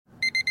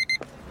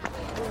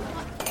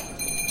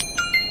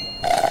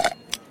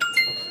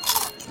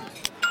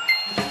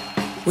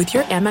With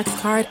your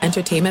Amex card,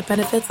 entertainment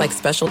benefits like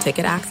special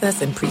ticket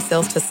access and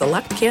pre-sales to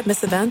select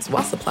can't-miss events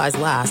while supplies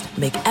last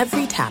make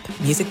every tap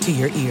music to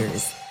your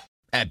ears.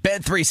 At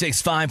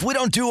Bet365, we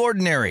don't do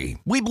ordinary.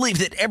 We believe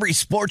that every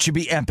sport should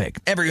be epic.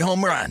 Every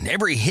home run,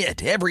 every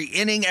hit, every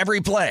inning, every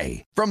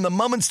play. From the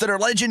moments that are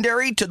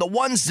legendary to the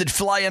ones that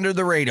fly under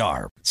the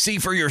radar. See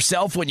for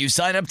yourself when you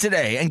sign up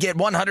today and get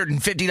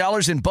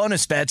 $150 in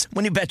bonus bets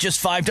when you bet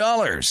just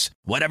 $5.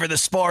 Whatever the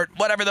sport,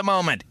 whatever the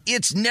moment,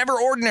 it's never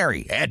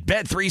ordinary at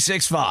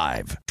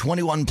Bet365.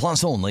 21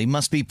 plus only.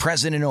 Must be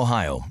present in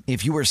Ohio.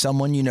 If you or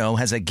someone you know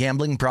has a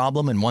gambling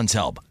problem and wants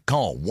help,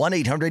 call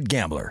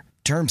 1-800-GAMBLER.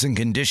 Terms and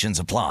conditions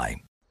apply.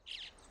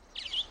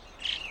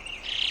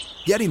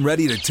 Getting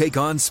ready to take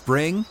on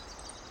spring?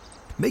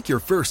 Make your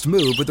first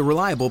move with the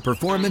reliable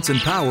performance and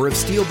power of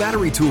Steel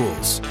battery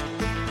tools.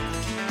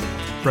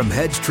 From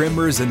hedge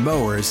trimmers and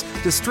mowers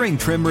to string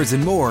trimmers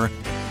and more,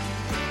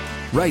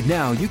 right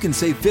now you can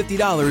save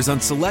 $50 on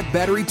select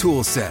battery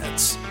tool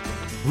sets.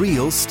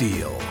 Real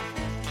Steel.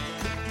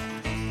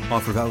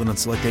 Offer valid on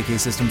select AK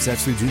system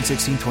sets through June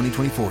 16,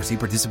 2024. See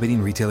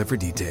participating retailer for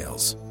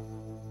details.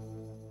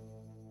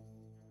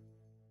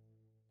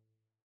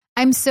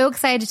 I'm so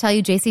excited to tell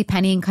you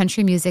JCPenney and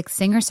country music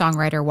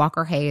singer-songwriter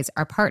Walker Hayes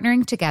are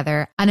partnering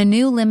together on a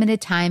new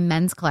limited-time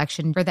men's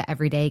collection for the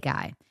everyday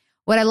guy.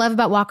 What I love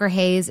about Walker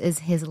Hayes is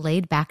his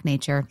laid-back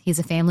nature. He's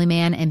a family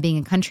man, and being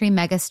a country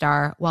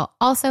megastar while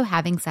also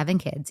having 7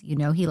 kids, you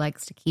know he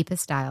likes to keep his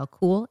style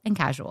cool and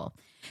casual.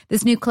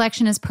 This new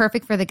collection is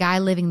perfect for the guy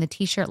living the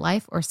t-shirt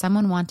life or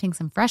someone wanting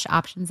some fresh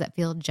options that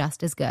feel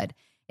just as good.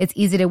 It's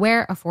easy to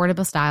wear,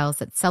 affordable styles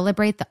that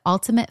celebrate the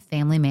ultimate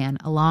family man,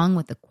 along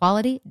with the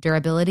quality,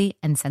 durability,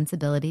 and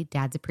sensibility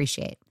dads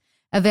appreciate.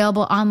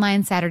 Available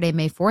online Saturday,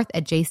 May 4th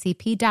at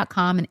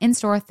jcp.com and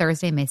in-store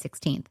Thursday, May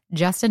 16th.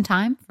 Just in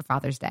time for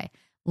Father's Day.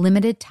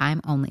 Limited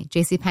time only.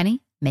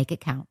 JCPenney, make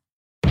it count.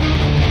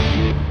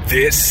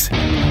 This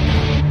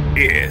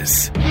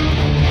is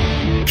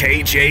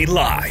KJ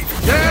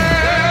Live.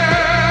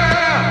 Yeah!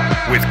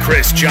 With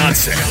Chris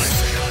Johnson.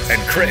 And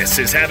Chris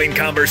is having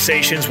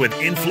conversations with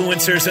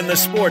influencers in the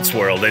sports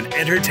world and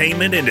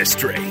entertainment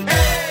industry.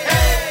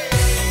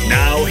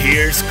 Now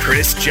here's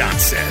Chris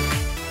Johnson.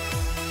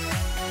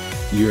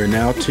 You are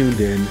now tuned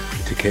in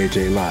to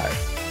KJ Live.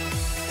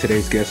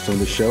 Today's guest on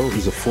the show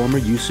is a former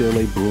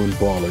UCLA Bruin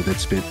baller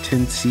that spent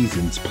 10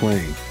 seasons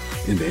playing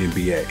in the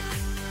NBA.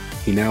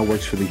 He now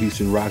works for the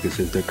Houston Rockets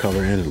as their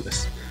color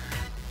analyst.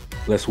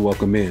 Let's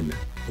welcome in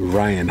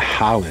Ryan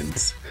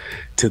Hollins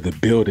to the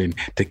building,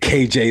 to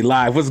KJ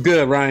Live. What's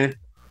good, Ryan?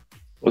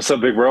 What's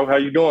up, big bro? How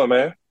you doing,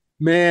 man?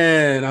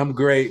 Man, I'm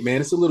great,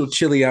 man. It's a little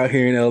chilly out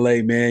here in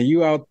LA, man.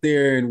 You out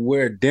there in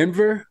where,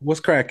 Denver? What's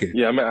cracking?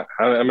 Yeah,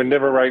 I'm in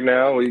Denver right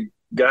now. We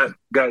got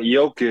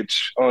Jokic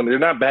on. They're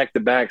not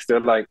back-to-backs.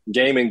 They're like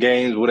gaming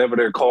games, whatever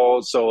they're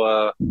called.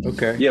 So,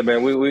 okay. Yeah,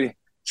 man, we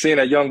seeing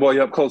that young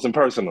boy up close and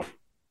personal.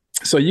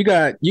 So you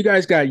guys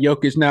got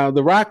Jokic. Now,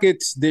 the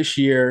Rockets this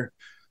year,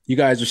 you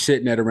guys are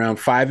sitting at around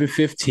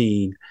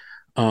 5-15.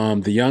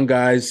 The young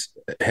guys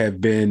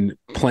have been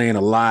playing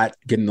a lot,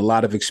 getting a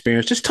lot of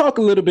experience. Just talk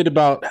a little bit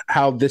about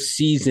how this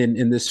season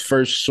in this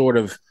first sort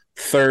of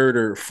third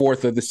or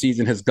fourth of the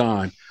season has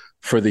gone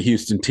for the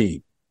Houston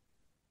team.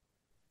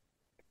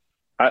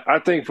 I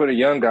think for the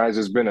young guys,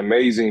 it's been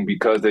amazing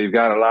because they've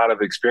got a lot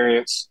of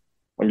experience.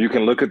 You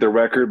can look at the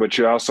record, but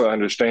you also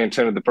understand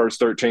 10 of the first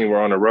 13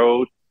 were on the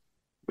road.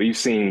 We've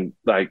seen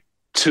like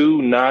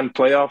 2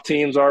 non-playoff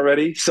teams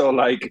already. So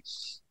like,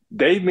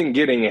 they've been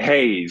getting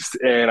hazed,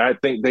 and I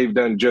think they've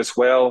done just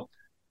well.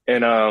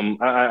 And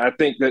I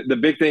think that the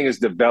big thing is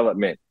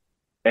development.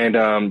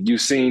 And you've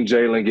seen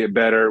Jalen get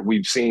better.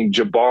 We've seen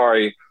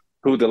Jabari,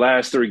 who the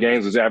last 3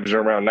 games was averaging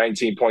around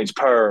 19 points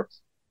per,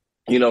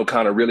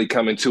 kind of really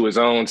coming to his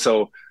own.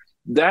 So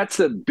that's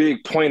a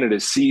big point of the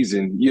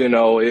season.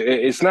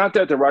 It's not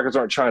that the Rockets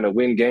aren't trying to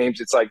win games.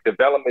 It's like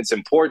development's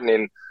important.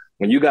 And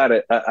when you got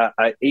a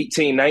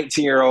 18,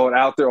 19-year-old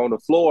out there on the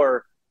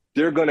floor,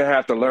 they're going to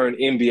have to learn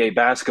NBA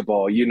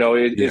basketball.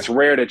 It's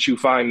rare that you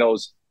find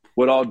those,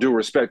 with all due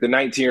respect, the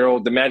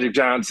 19-year-old, the Magic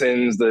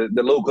Johnsons, the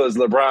Lukas,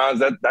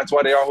 LeBrons. That's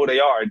why they are who they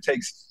are. It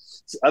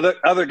takes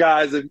other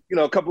guys, a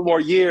couple more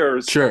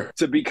years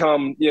to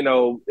become,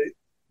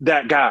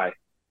 that guy.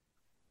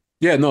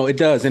 Yeah, no, it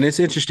does. And it's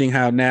interesting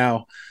how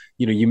now,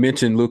 you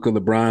mentioned Luka,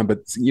 LeBron, but,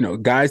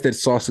 guys that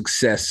saw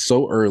success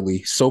so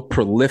early, so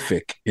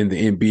prolific in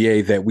the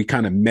NBA that we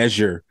kind of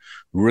measure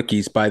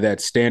rookies by that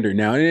standard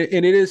now. And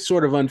it is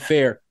sort of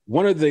unfair.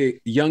 One of the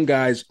young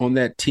guys on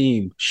that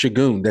team,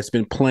 Şengün, that's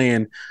been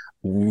playing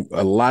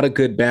a lot of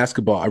good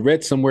basketball. I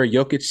read somewhere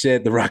Jokic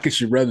said the Rockets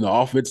should run the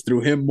offense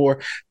through him more.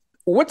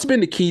 What's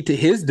been the key to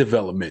his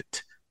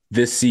development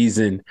this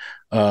season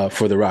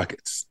for the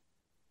Rockets?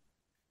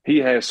 He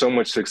had so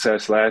much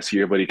success last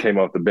year, but he came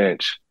off the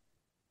bench.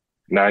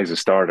 Now he's a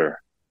starter.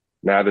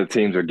 Now the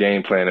teams are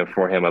game planning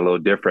for him a little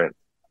different.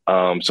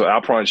 So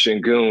Alperen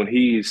Şengün,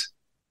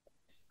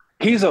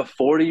 he's a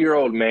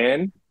 40-year-old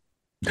man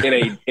in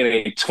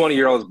a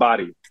 20-year-old's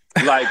body.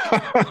 Like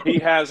he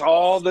has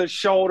all the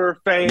shoulder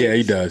feints. Yeah,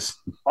 he does.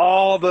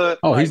 All the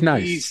he's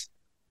nice.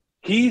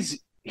 He's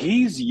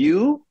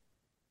you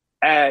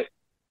at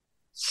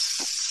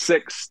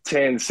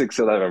 6'10",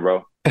 6'11",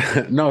 bro.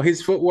 No,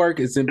 his footwork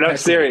is impeccable. I'm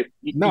serious.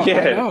 No,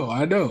 yeah.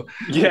 I know.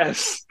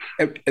 Yes.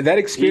 That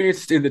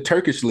experience in the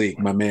Turkish league,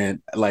 my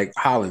man, like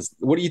Hollins,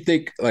 what do you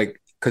think?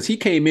 Like, because he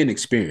came in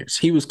experienced.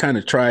 He was kind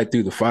of tried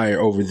through the fire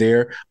over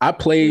there. I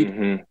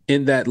played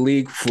in that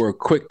league for a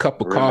quick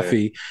cup of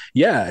coffee.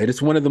 Yeah, it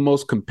is one of the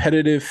most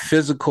competitive,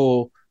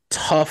 physical,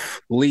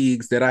 tough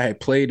leagues that I had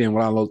played in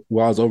while I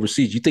was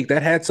overseas. You think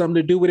that had something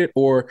to do with it?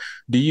 Or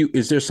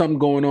is there something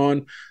going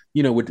on,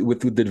 with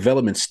the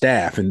development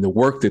staff and the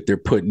work that they're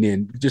putting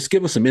in? Just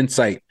give us some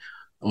insight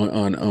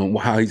on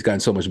how he's gotten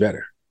so much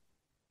better.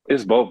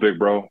 It's both, big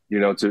bro.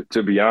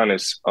 To be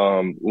honest,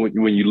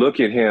 when you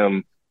look at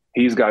him,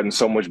 he's gotten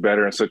so much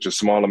better in such a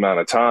small amount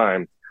of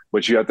time.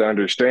 But you have to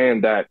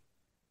understand that,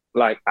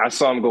 like, I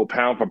saw him go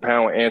pound for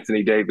pound with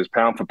Anthony Davis,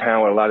 pound for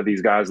pound with a lot of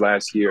these guys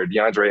last year,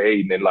 DeAndre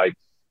Ayton, and like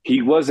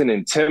he wasn't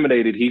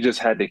intimidated. He just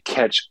had to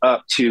catch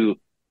up to,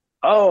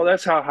 oh,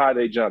 that's how high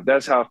they jump.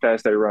 That's how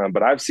fast they run.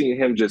 But I've seen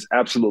him just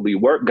absolutely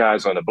work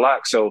guys on the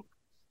block. So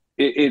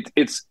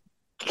it's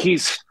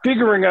he's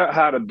figuring out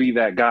how to be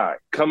that guy.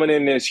 Coming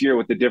in this year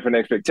with the different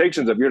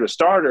expectations of you're the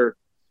starter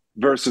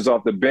versus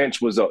off the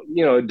bench was a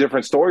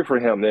different story for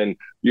him. And,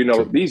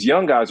 these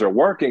young guys are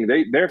working.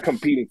 They're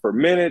competing for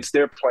minutes.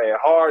 They're playing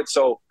hard.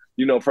 So,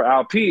 for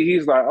Alp,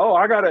 he's like, oh,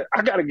 I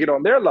gotta get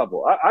on their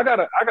level. I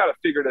gotta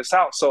figure this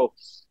out. So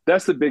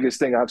that's the biggest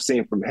thing I've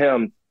seen from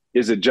him,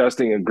 is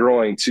adjusting and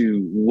growing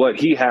to what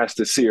he has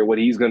to see or what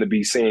he's going to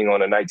be seeing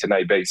on a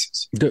night-to-night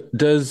basis.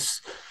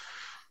 Does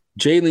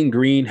Jalen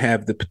Green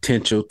have the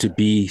potential to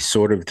be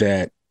sort of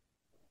that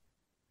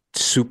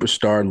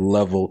superstar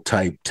level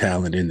type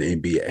talent in the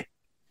NBA?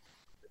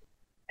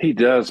 He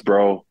does,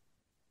 bro.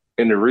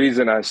 And the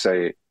reason I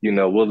say it,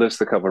 we'll list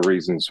a couple of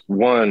reasons.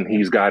 One,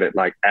 he's got it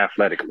like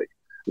athletically.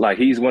 Like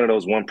he's one of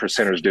those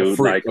 1%ers, dude.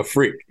 A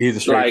freak. He's a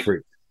straight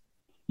freak.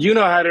 You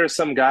know how there's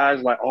some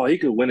guys like, oh, he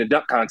could win a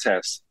dunk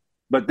contest.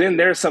 But then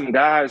there's some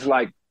guys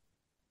like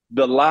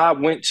the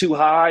lob went too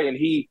high and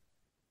he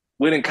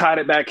went and caught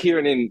it back here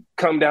and then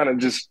come down and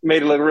just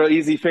made it look real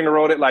easy, finger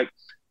rolled it. Like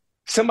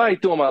somebody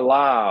threw him a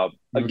lob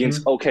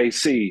against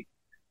OKC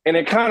and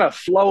it kind of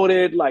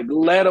floated, like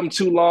led him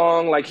too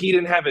long. Like he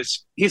didn't have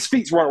his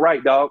feet weren't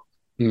right, dog.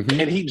 And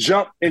he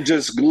jumped and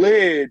just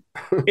glid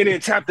and then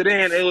tapped it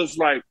in. It was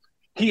like,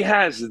 he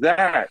has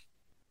that.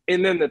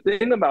 And then the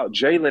thing about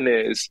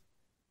Jalen is,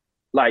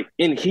 like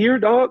in here,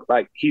 dog,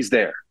 like he's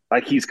there.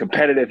 Like he's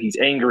competitive, he's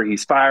angry,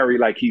 he's fiery,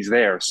 like he's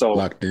there. So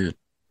locked in.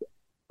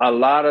 A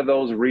lot of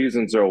those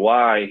reasons are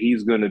why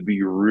he's going to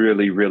be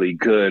really, really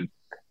good.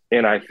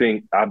 And I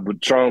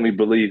would strongly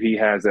believe he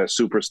has that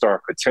superstar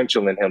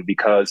potential in him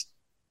because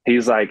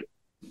he's like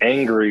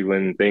angry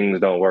when things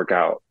don't work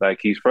out. Like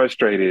he's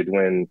frustrated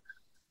when,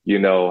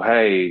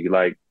 hey,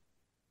 like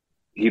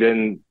he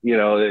didn't,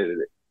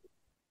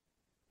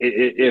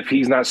 if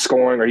he's not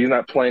scoring or he's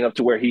not playing up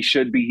to where he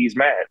should be, he's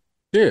mad.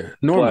 Yeah,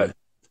 normally. But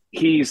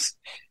he's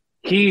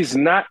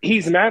mad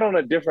on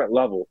a different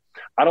level.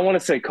 I don't want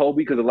to say Kobe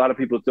because a lot of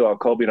people throw out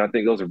Kobe, and I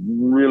think those are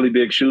really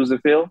big shoes to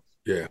fill.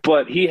 Yeah.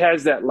 But he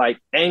has that like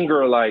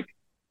anger, like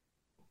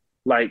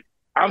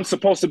I'm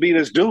supposed to be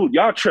this dude.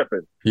 Y'all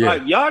tripping. Yeah.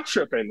 Like y'all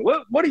tripping.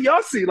 What do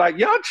y'all see? Like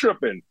y'all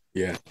tripping.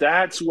 Yeah.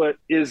 That's what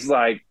is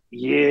like,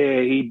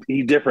 yeah,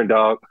 he different,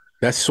 dog.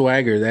 That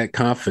swagger, that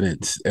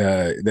confidence.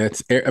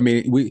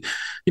 We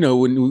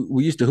when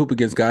we used to hoop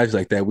against guys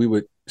like that, we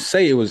would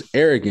say it was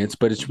arrogance,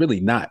 but it's really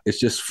not. It's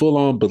just full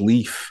on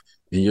belief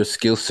in your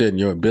skill set and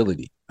your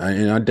ability.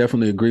 And I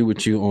definitely agree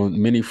with you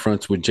on many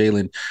fronts with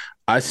Jalen.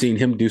 I've seen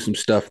him do some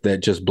stuff that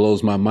just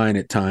blows my mind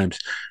at times.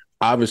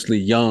 Obviously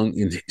young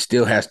and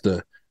still has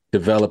to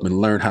develop and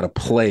learn how to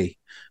play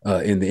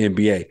in the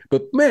NBA.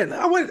 But man,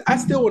 I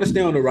still want to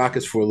stay on the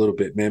Rockets for a little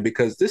bit, man,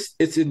 because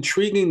it's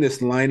intriguing, this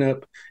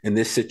lineup and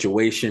this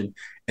situation,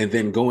 and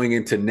then going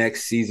into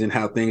next season,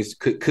 how things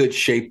could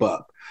shape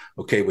up.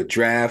 Okay, with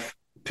draft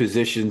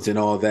positions and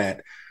all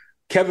that.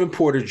 Kevin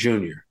Porter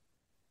Jr.,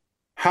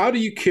 how do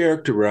you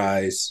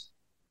characterize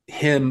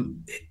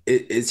him?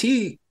 Does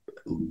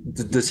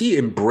he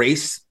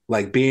embrace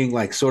like being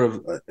like sort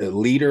of a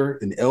leader,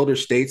 an elder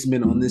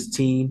statesman on this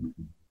team?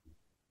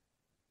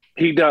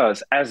 He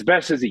does as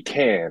best as he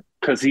can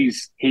because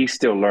he's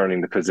still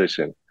learning the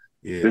position.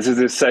 Yeah. This is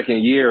his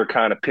second year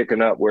kind of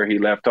picking up where he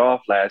left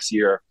off last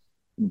year.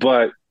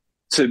 But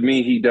to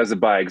me, he does it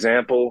by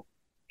example.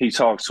 He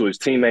talks to his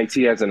teammates.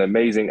 He has an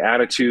amazing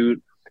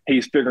attitude.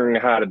 He's figuring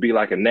out how to be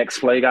like a next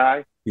play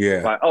guy.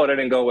 Yeah. Like, oh, that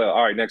didn't go well.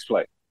 All right, next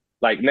play.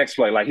 Like next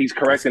play. Like he's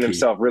correcting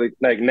himself really,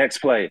 like next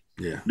play.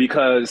 Yeah.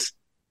 Because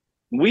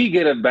we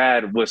get a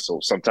bad whistle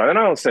sometimes. And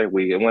I don't say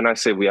we. And when I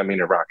say we, I mean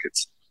the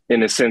Rockets. In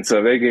the sense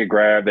of they get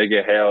grabbed, they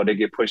get held, they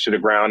get pushed to the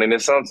ground. And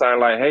it's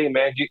sometimes like, hey,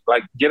 man,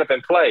 get up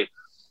and play.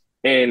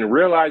 And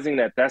realizing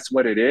that that's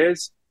what it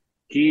is,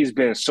 he's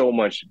been so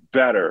much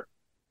better.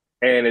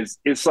 And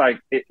it's like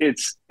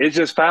it's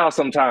just foul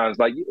sometimes.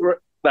 Like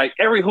like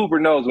every hooper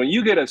knows when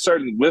you get a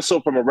certain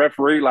whistle from a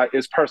referee, like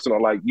it's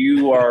personal. Like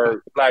you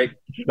are like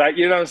you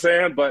know what I'm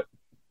saying? But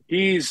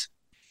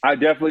I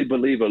definitely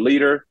believe a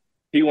leader.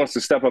 He wants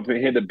to step up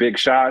and hit the big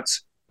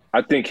shots.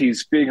 I think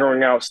he's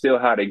figuring out still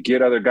how to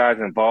get other guys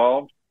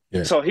involved.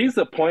 Yeah. So he's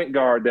the point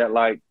guard that,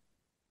 like,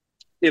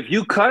 if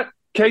you cut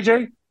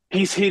KJ,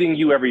 he's hitting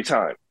you every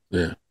time.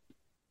 Yeah.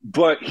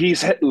 But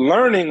he's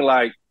learning,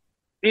 like,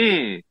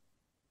 if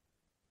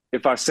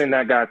I send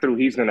that guy through,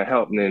 he's going to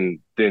help. And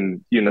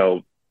then, you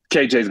know,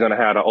 KJ's going to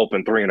have an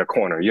open three in the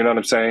corner. You know what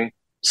I'm saying?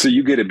 So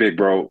you get it, big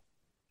bro.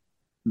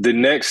 The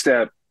next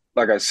step,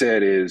 like I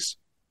said, is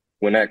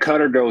when that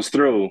cutter goes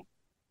through,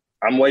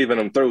 I'm waving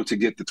him through to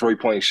get the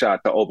three-point shot,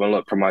 the open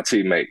look for my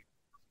teammate.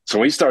 So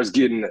when he starts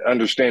getting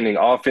understanding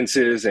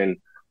offenses and,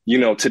 you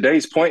know,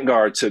 today's point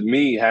guard to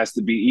me has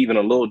to be even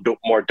a little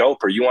more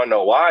doper. You want to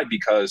know why?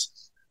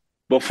 Because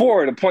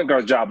before, the point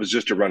guard's job was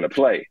just to run the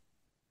play.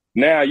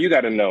 Now you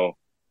got to know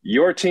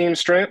your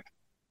team's strength,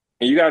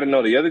 and you got to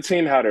know the other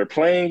team, how they're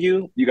playing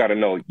you. You got to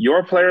know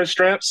your player's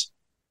strengths.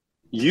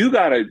 You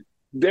got to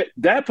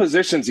that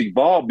position's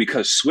evolved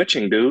because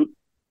switching, dude.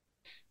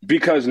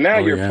 Because now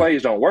your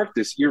plays don't work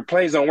the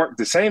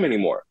same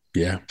anymore.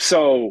 Yeah.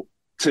 So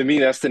to me,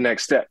 that's the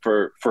next step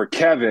for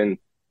Kevin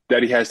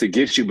that he has to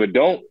get you, but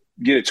don't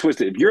get it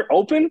twisted. If you're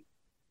open,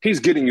 he's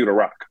getting you to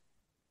rock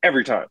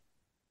every time.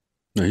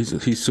 No,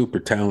 he's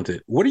super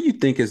talented. What do you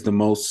think is the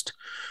most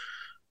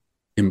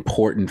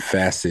important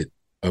facet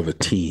of a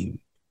team?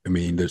 I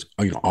mean, there's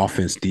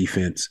offense,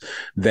 defense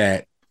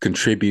that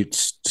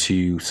contributes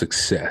to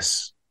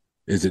success.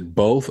 Is it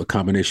both, a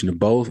combination of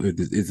both?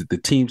 Is it the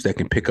teams that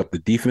can pick up the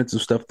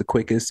defensive stuff the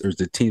quickest, or is it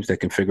the teams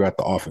that can figure out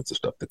the offensive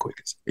stuff the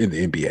quickest in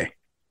the NBA?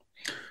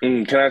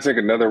 Can I take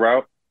another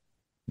route?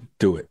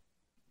 Do it.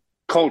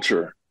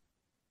 Culture.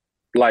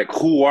 Like,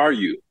 who are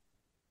you?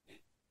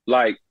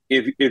 Like,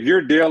 if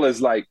your deal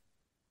is like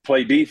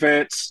play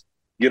defense,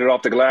 get it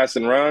off the glass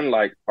and run,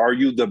 like, are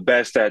you the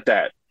best at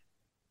that?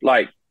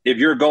 Like, if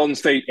you're Golden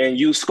State and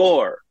you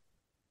score,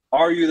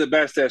 are you the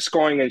best at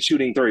scoring and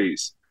shooting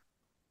threes?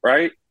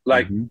 Right?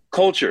 Like,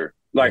 culture.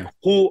 Like,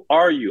 who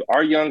are you?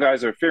 Our young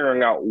guys are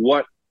figuring out,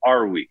 what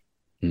are we?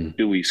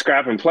 Do we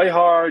scrap and play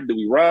hard? Do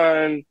we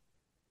run?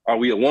 Are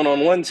we a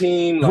one-on-one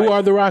team? Like,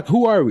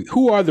 Who are we?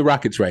 Who are the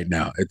Rockets right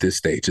now at this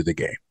stage of the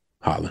game,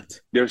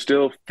 Hollins? They're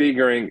still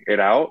figuring it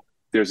out.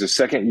 There's a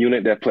second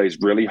unit that plays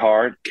really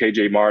hard.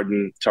 KJ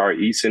Martin, Tari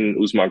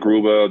Eason, Usman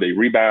Gruba. They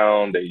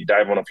rebound. They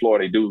dive on the floor.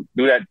 They do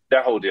that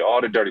whole deal, all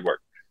the dirty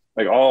work.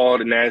 Like, all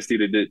the nasty,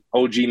 the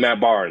OG Matt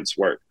Barnes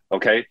work,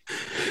 okay?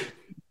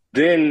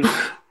 Then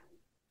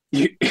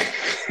you're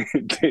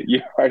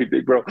already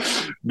big, bro.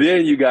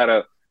 Then you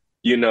got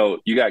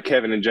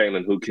Kevin and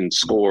Jalen who can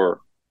score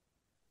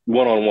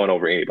one-on-one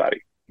over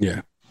anybody.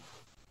 Yeah.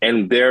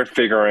 And they're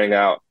figuring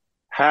out,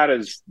 how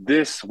does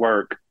this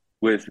work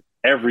with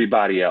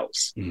everybody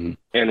else? And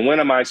when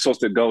am I supposed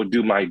to go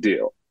do my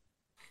deal?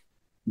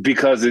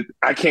 Because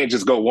I can't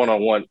just go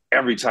one-on-one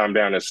every time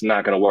down. It's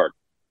not going to work.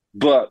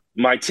 But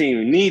my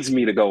team needs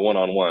me to go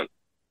one-on-one.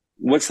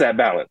 What's that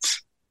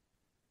balance?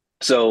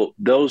 So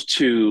those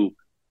two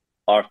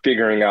are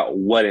figuring out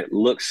what it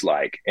looks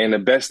like. And the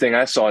best thing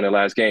I saw in the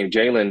last game,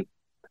 Jalen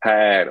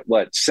had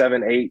about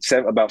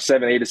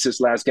 7-8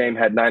 assists last game,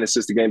 had 9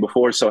 assists the game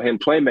before. So him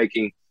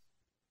playmaking,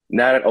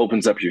 now that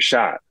opens up your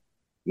shot.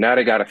 Now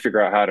they got to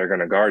figure out how they're going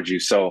to guard you.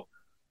 So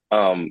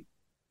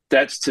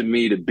that's, to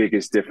me, the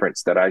biggest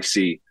difference that I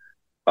see,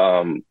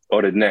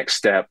 or the next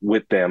step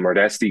with them, or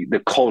that's the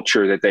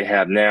culture that they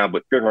have now,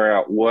 but figuring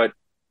out what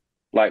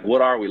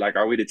are we? Like,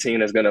 are we the team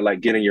that's going to,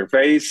 like, get in your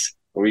face?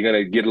 Are we going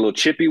to get a little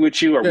chippy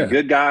with you? Are we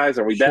good guys?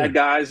 Are we bad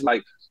guys?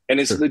 Like, and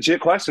it's legit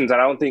questions.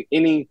 And I don't think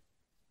any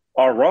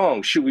are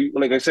wrong. Should we,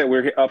 like I said,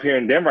 we're up here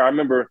in Denver. I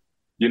remember,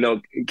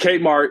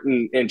 Kmart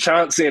and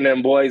Chauncey and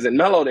them boys and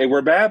Melo, they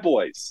were bad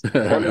boys. On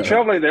the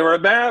Trailblazers, they were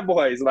bad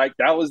boys. Like,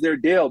 that was their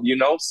deal,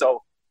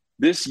 So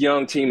this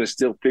young team is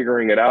still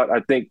figuring it out. I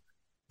think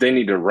they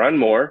need to run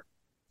more.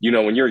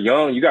 When you're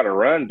young, you got to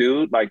run,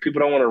 dude. Like, people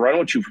don't want to run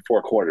with you for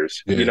 4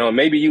 quarters. Yeah.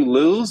 Maybe you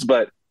lose,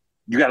 but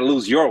you got to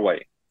lose your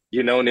way,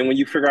 And then when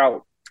you figure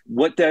out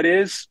what that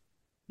is,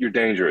 you're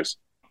dangerous.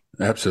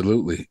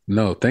 Absolutely.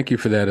 No, thank you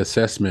for that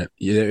assessment.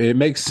 Yeah, it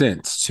makes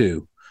sense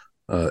too.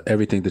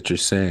 Everything that you're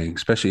saying,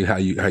 especially how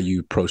you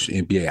approach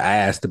the NBA. I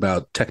asked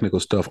about technical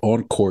stuff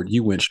on court.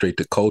 You went straight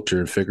to culture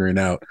and figuring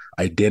out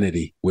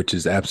identity, which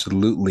is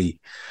absolutely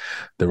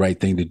the right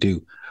thing to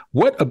do.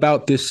 What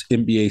about this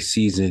NBA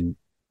season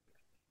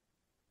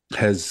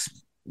has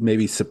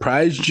maybe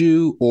surprised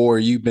you, or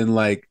you've been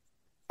like,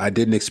 I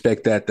didn't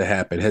expect that to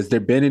happen? Has there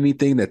been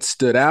anything that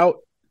stood out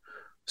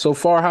so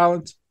far,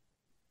 Hollins?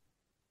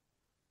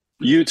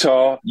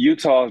 Utah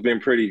has been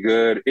pretty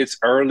good. It's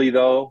early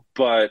though,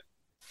 but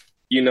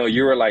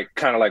you were like,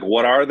 kind of like,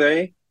 what are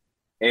they?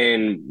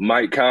 And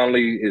Mike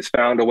Conley has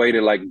found a way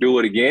to, like, do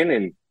it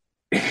again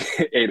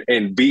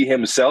and be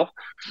himself.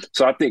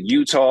 So I think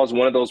Utah is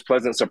one of those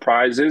pleasant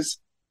surprises.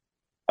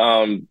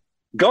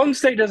 Golden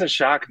State doesn't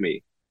shock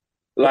me.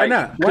 Like, why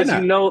not?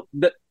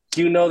 Because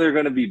you know they're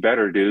going to be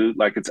better, dude.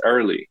 Like, it's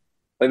early.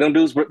 Like, them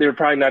dudes, they're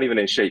probably not even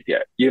in shape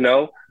yet, you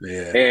know?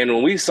 Yeah. And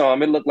when we saw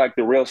them, it looked like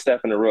the real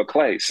Steph and the real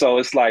Clay. So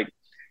it's like,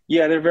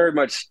 yeah, they're very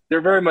much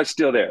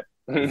still there.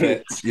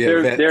 Vets.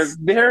 Yeah, they're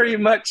very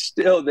much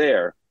still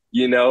there,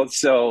 you know?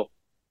 So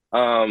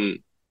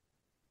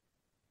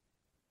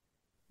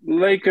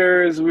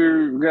Lakers,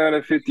 we're got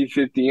a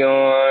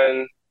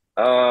 50-50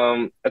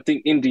 on. I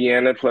think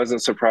Indiana,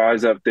 pleasant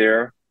surprise up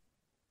there.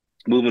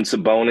 Moving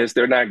Sabonis.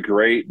 They're not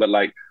great, but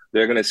like,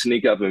 they're going to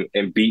sneak up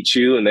and beat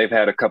you. And they've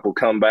had a couple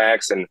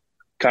comebacks, and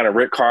kind of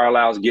Rick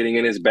Carlisle's getting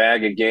in his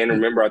bag again.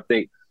 Remember, I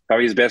think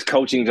probably his best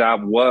coaching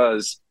job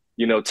was,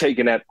 you know,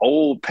 taking that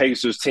old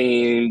Pacers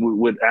team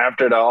with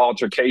after the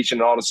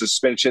altercation, all the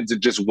suspensions, and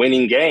just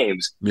winning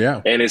games.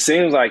 Yeah. And it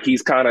seems like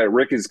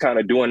Rick is kind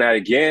of doing that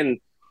again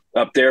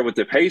up there with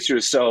the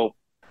Pacers. So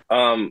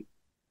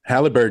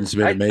Halliburton's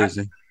been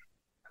amazing.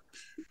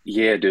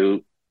 Yeah,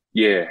 dude.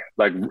 Yeah,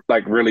 like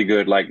really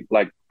good, like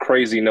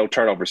crazy no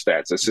turnover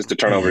stats. It's just the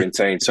turnover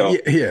insane. So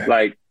yeah.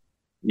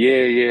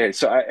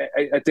 So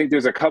I think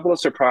there's a couple of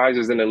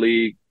surprises in the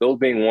league, those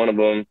being one of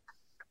them.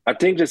 I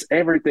think just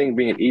everything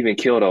being even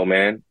kill though,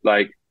 man.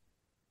 Like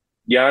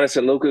Giannis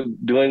and Luka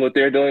doing what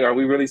they're doing. Are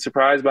we really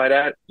surprised by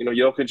that? You know,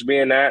 Jokic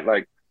being that,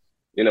 like,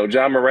 you know,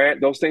 John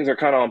Morant, those things are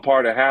kind of on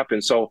par to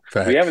happen. So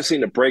we haven't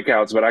seen the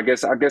breakouts, but I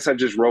guess I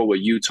just roll with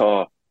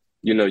Utah.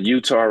 You know,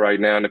 Utah right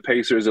now, and the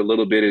Pacers a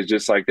little bit is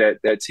just like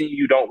that team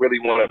you don't really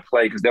want to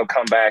play, because they'll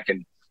come back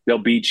and they'll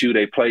beat you.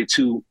 They play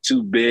two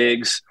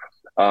bigs.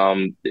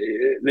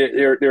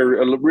 They're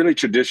really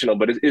traditional,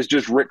 but it's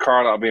just Rick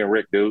Carlisle being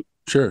Rick, dude.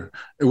 Sure.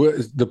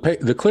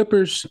 The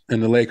Clippers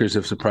and the Lakers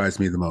have surprised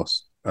me the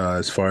most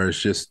as far as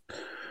just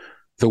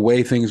the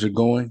way things are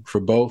going for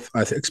both.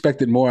 I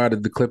expected more out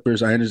of the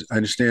Clippers. I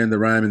understand the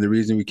rhyme and the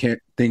reason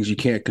things you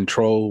can't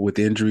control with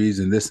injuries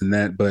and this and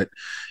that, but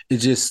it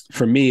just,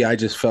 for me, I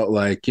just felt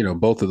like, you know,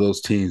 both of those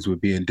teams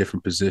would be in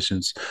different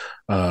positions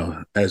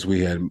as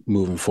we had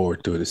moving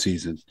forward through the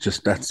season.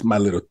 Just, that's my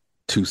little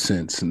 2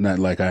 cents. Not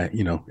like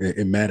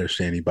it matters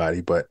to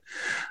anybody, but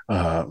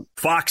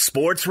Fox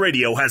Sports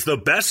Radio has the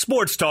best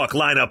sports talk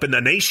lineup in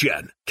the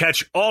nation.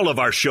 Catch all of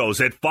our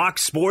shows at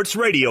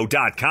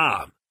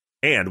foxsportsradio.com.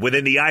 And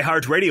within the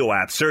iHeartRadio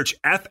app, search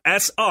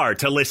FSR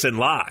to listen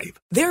live.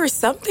 There are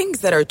some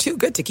things that are too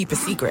good to keep a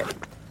secret.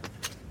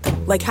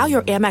 Like how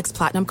your Amex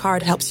Platinum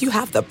card helps you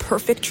have the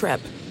perfect trip.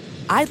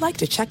 I'd like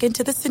to check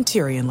into the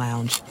Centurion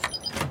Lounge.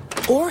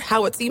 Or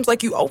how it seems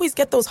like you always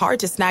get those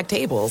hard-to-snag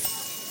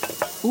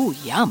tables. Ooh,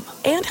 yum.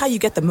 And how you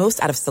get the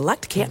most out of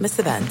select can't-miss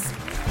events.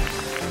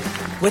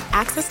 With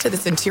access to the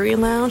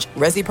Centurion Lounge,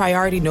 Resi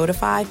Priority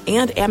Notified,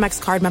 and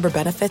Amex card member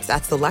benefits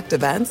at select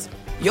events,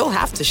 you'll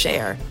have to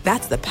share.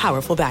 That's the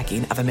powerful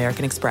backing of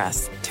American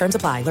Express. Terms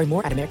apply. Learn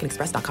more at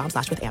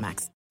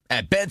americanexpress.com/withAmex.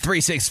 At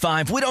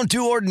Bet365, we don't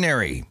do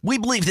ordinary. We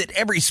believe that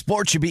every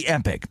sport should be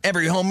epic.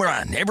 Every home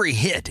run, every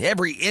hit,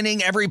 every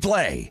inning, every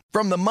play.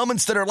 From the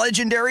moments that are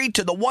legendary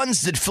to the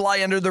ones that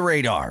fly under the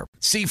radar.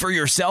 See for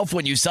yourself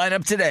when you sign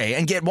up today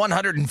and get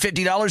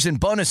 $150 in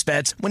bonus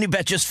bets when you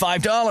bet just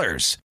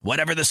 $5.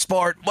 Whatever the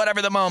sport,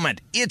 whatever the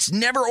moment, it's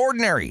never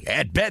ordinary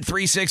at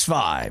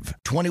Bet365.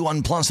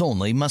 21 plus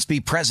only. Must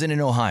be present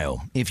in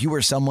Ohio. If you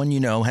or someone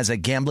you know has a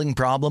gambling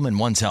problem and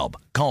wants help,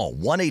 call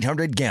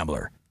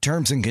 1-800-GAMBLER.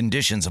 Terms and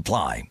conditions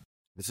apply.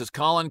 This is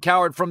Colin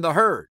Cowherd from The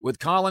Herd with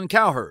Colin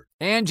Cowherd.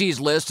 Angie's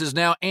List is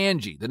now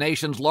Angie, the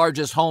nation's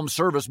largest home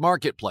service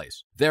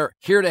marketplace. They're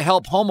here to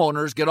help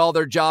homeowners get all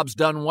their jobs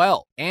done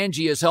well.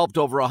 Angie has helped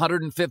over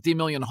 150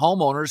 million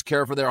homeowners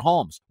care for their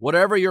homes.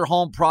 Whatever your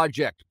home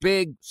project,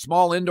 big,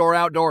 small, indoor,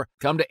 outdoor,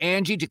 come to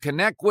Angie to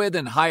connect with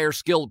and hire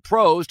skilled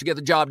pros to get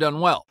the job done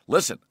well.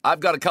 Listen, I've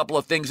got a couple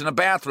of things in a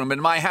bathroom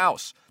in my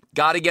house.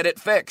 Got to get it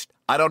fixed.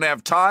 I don't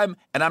have time,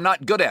 and I'm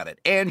not good at it.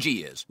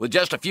 Angie is. With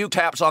just a few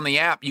taps on the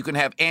app, you can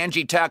have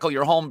Angie tackle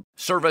your home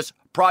service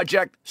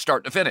project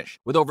start to finish.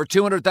 With over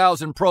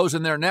 200,000 pros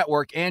in their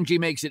network, Angie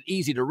makes it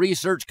easy to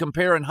research,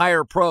 compare, and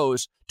hire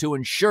pros to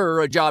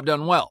ensure a job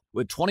done well.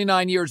 With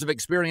 29 years of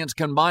experience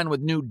combined with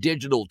new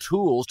digital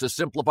tools to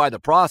simplify the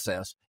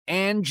process,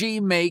 Angie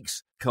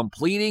makes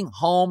completing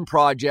home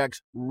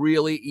projects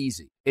really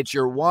easy. It's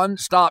your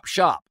one-stop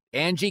shop.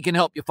 Angie can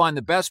help you find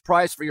the best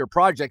price for your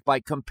project by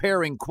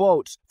comparing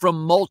quotes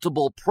from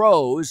multiple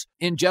pros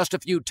in just a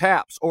few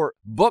taps, or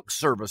book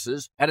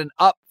services at an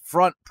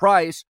upfront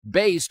price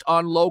based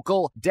on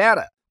local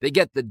data. They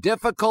get the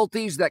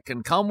difficulties that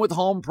can come with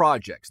home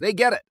projects. They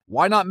get it.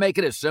 Why not make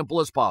it as simple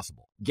as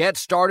possible? Get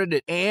started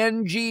at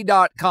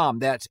Angie.com.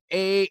 That's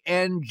ANGI.com,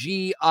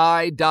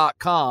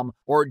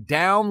 or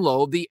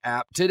download the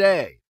app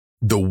today.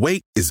 The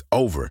wait is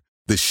over.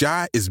 The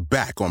Chi is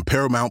back on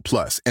Paramount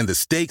Plus, and the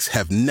stakes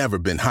have never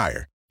been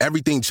higher.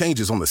 Everything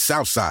changes on the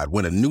South Side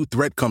when a new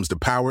threat comes to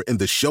power in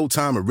the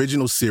Showtime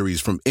original series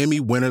from Emmy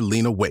winner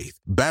Lena Waithe.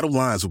 Battle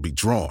lines will be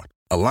drawn,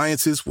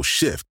 alliances will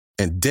shift,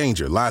 and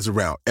danger lies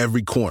around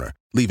every corner,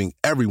 leaving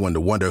everyone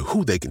to wonder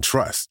who they can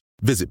trust.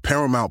 Visit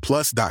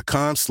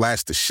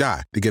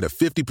ParamountPlus.com/TheShot to get a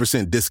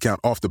 50% discount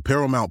off the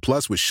Paramount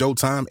Plus with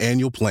Showtime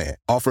annual plan.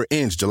 Offer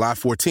ends July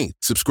 14th.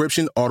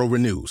 Subscription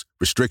auto-renews.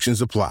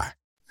 Restrictions apply.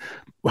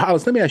 Well,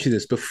 Hollis, let me ask you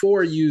this.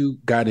 Before you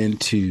got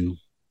into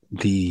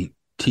the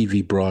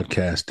TV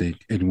broadcasting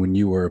and when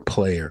you were a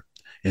player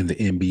in the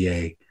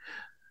NBA,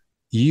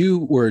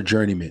 you were a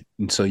journeyman.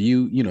 And so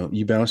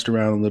you bounced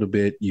around a little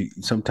bit.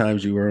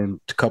 Sometimes you were on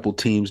a couple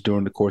teams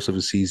during the course of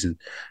a season.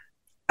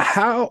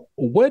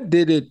 What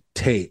did it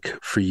take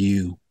for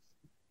you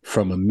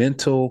from a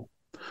mental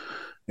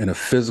and a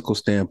physical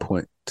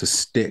standpoint to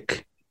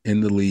stick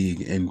in the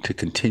league and to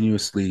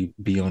continuously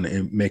be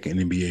make an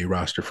NBA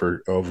roster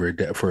for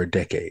a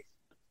decade?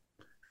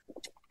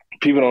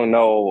 People don't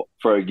know,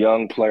 for a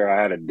young player,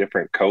 I had a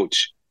different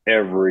coach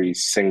every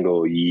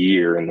single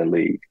year in the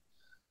league.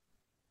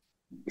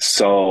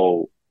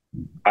 So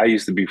I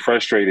used to be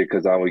frustrated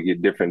because I would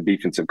get different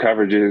defensive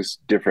coverages,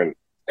 different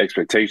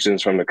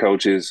expectations from the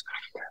coaches.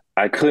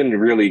 I couldn't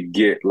really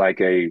get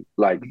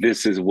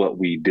this is what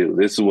we do.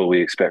 This is what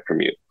we expect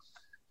from you,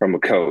 from a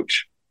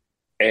coach.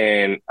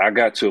 And I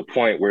got to a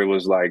point where it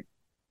was like,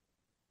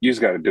 you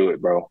just got to do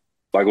it, bro.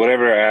 Like,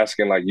 whatever they're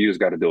asking, like, you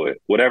just got to do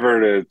it. Whatever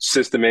the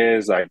system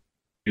is, like,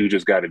 you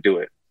just got to do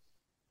it.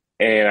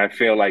 And I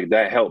feel like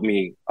that helped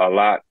me a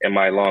lot in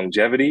my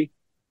longevity.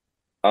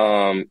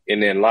 And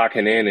then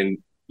locking in and,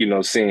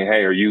 seeing,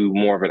 hey, are you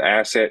more of an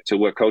asset to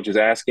what coach is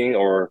asking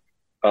or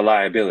a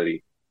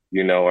liability?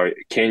 Or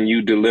can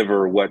you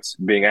deliver what's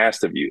being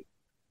asked of you?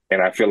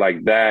 And I feel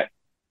like that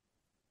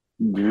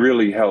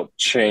really helped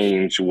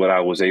change what I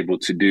was able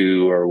to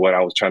do or what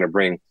I was trying to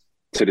bring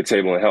to the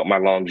table and help my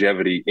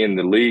longevity in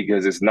the league,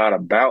 because it's not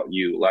about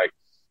you. Like,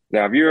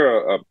 now, if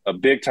you're a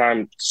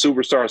big-time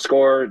superstar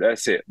scorer,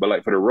 that's it. But,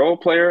 like, for the role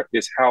player,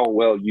 it's how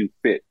well you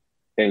fit.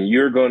 And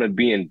you're going to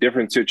be in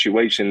different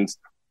situations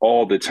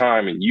all the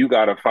time, and you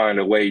got to find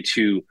a way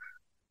to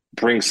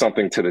bring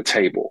something to the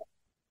table.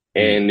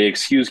 And the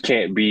excuse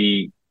can't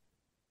be,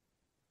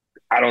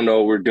 I don't know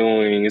what we're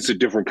doing. It's a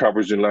different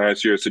coverage than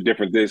last year. It's a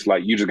different this.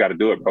 Like, you just got to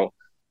do it, bro.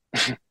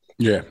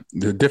 Yeah,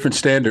 the different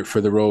standard for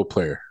the role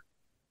player.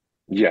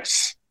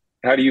 Yes.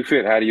 How do you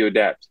fit? How do you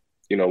adapt?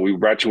 We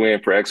brought you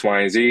in for X,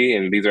 Y, and Z,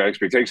 and these are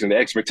expectations. The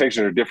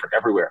expectations are different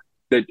everywhere.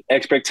 The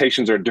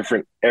expectations are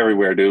different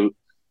everywhere, dude.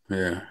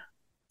 Yeah.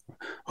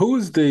 Who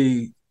is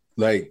the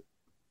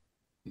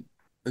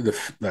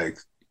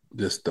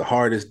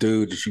hardest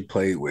dude that you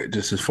played with,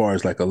 just as far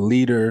as like a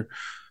leader,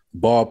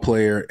 ball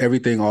player,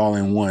 everything all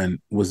in one?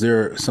 Was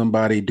there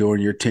somebody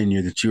during your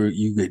tenure that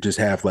you could just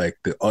have like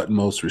the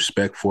utmost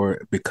respect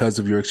for because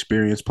of your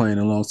experience playing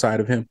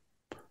alongside of him?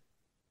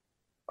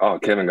 Oh,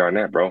 Kevin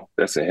Garnett, bro.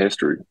 That's in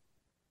history.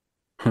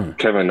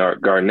 Kevin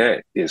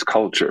Garnett is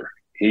culture.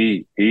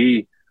 He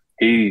is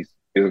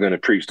going to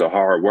preach the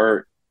hard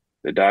work,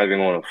 the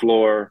diving on the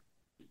floor,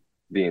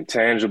 the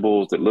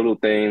intangibles, the little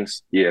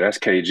things. Yeah, that's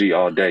KG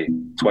all day.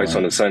 Twice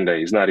on a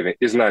Sunday. It's not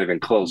even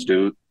close,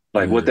 dude.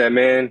 Like, what that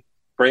man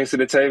brings to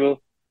the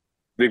table,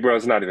 big bro,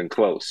 it's not even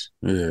close.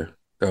 Yeah.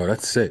 Oh,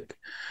 that's sick.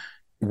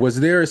 Was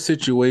there a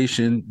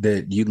situation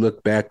that you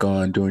look back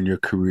on during your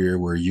career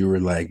where you were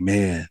like,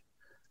 man,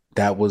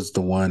 that was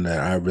the one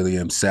that I really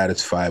am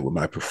satisfied with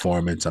my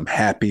performance. I'm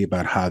happy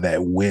about how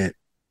that went.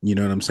 You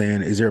know what I'm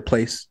saying? Is there a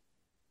place?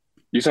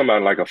 You talking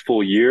about like a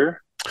full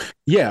year?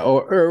 Yeah,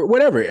 or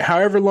whatever.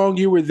 However long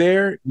you were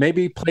there,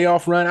 maybe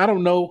playoff run. I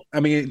don't know. I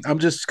mean, I'm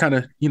just kind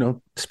of,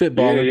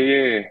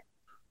 spitballing. Yeah.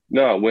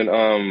 No,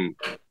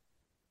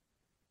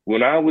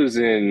 when I was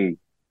in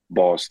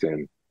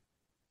Boston,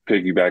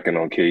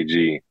 piggybacking on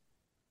KG,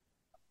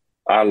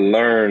 I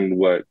learned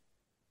what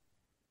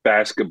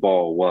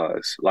basketball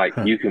was. Like,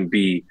 you can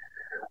be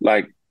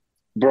like,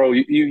 bro,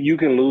 you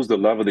can lose the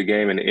love of the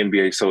game in the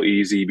NBA so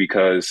easy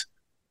because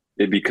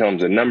it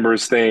becomes a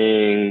numbers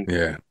thing.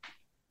 Yeah.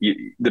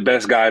 The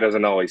best guy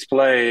doesn't always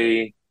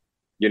play.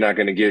 You're not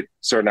going to get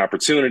certain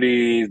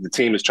opportunities. The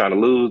team is trying to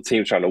lose, the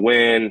team's trying to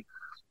win.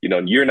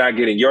 You're not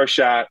getting your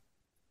shot.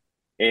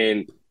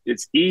 And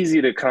it's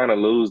easy to kind of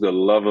lose the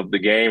love of the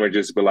game or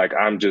just be like,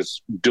 I'm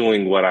just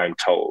doing what I'm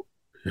told.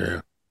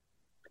 Yeah.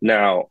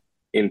 Now,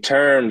 in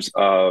terms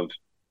of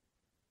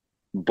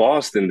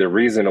Boston, the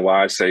reason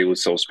why I say it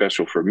was so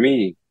special for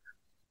me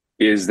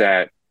is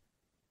that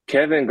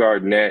Kevin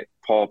Garnett,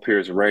 Paul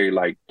Pierce, Ray,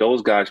 like,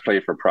 those guys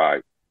played for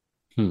pride.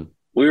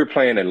 We were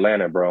playing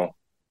Atlanta, bro.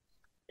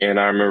 And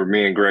I remember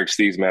me and Greg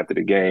Steesman after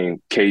the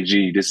game,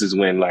 KG, this is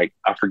when, like,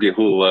 I forget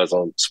who it was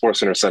on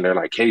SportsCenter Sunday,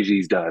 like,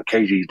 KG's done.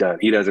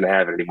 He doesn't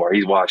have it anymore.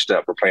 He's washed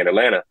up. We're playing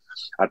Atlanta.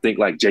 I think,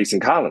 like, Jason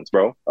Collins,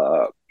 bro.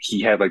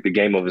 He had, like, the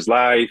game of his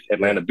life.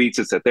 Atlanta beats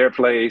us at their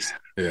place.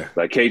 Yeah.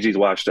 Like, KG's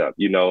washed up.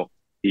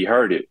 He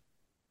heard it.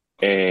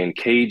 And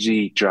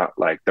KG dropped,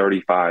 like,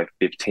 35,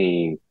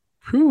 15,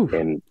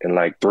 and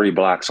like 3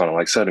 blocks on him,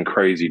 like, something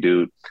crazy,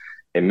 dude.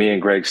 And me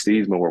and Greg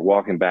Steesman were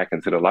walking back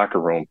into the locker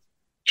room.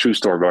 True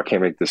story, but I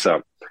can't make this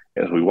up.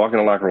 As we walk in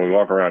the locker room, we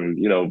walk around,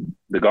 and,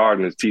 the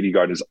garden is TD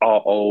Garden is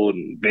all old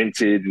and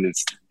vintage and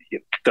it's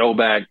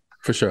throwback.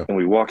 For sure. And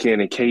we walk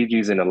in and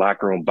KG's in the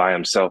locker room by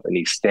himself and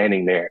he's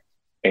standing there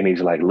and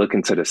he's like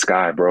looking to the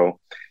sky, bro.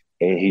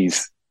 And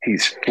he's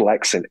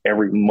flexing.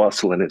 Every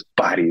muscle in his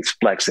body is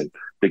flexing.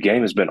 The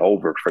game has been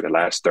over for the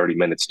last 30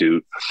 minutes,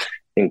 dude.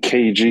 And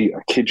KG,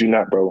 I kid you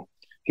not, bro,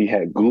 he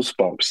had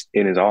goosebumps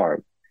in his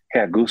arm. He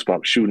had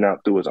goosebumps shooting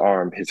out through his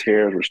arm. His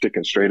hairs were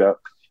sticking straight up.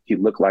 He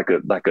looked like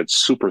a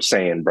Super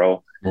Saiyan,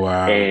 bro.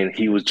 Wow. And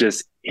he was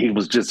just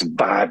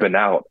vibing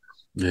out.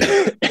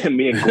 Yeah. And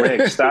me and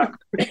Greg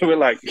stopped and we're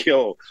like,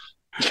 yo,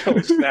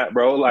 snap,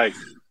 bro. Like,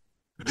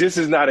 this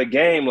is not a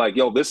game. Like,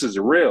 yo, this is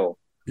real.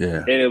 Yeah.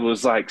 And it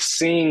was like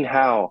seeing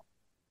how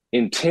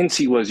intense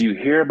he was. You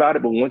hear about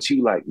it, but once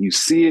you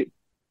see it,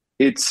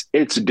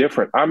 it's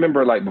different. I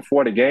remember like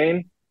before the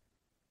game,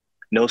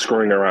 no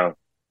screwing around.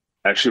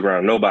 Actually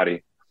around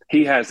nobody.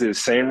 He has this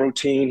same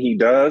routine he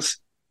does,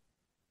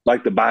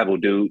 like the Bible,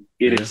 dude.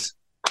 It is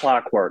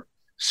clockwork.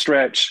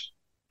 Stretch,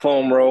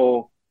 foam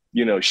roll,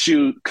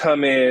 shoot,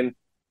 come in,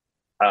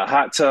 a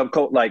hot tub,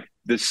 coat, like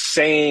the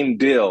same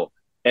deal.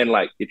 And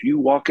like if you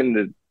walk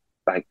into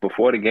like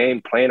before the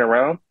game playing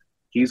around,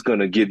 he's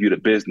gonna give you the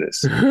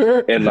business.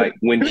 And like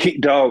when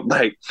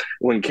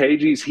when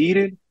KG's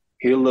heated,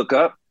 he'll look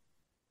up.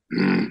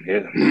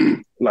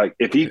 Like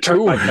if he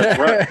turns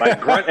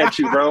like grunt at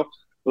you, bro,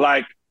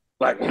 like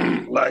what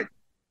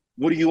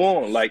are you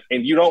on? Like,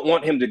 and you don't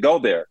want him to go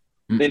there.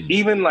 Mm-mm. And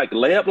even like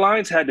layup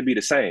lines had to be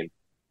the same.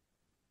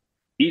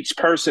 Each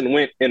person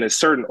went in a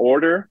certain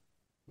order.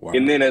 Wow.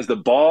 And then as the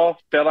ball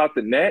fell out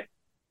the net,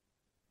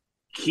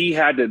 he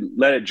had to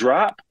let it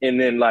drop. And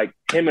then like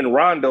him and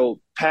Rondo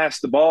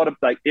passed the ball to,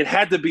 like, it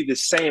had to be the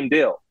same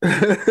deal.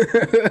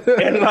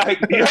 And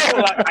like,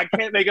 like I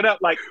can't make it up.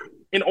 Like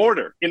in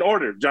order,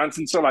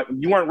 Johnson. So like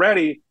you weren't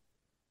ready.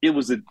 It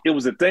was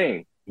a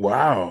thing.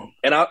 Wow.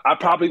 And I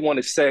probably want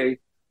to say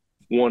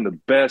one of the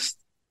best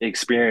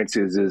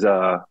experiences is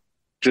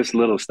just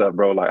little stuff,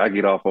 bro. Like I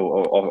get off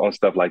on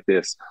stuff like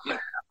this.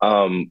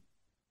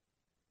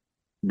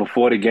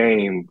 Before the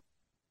game,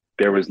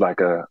 there was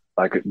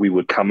we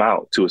would come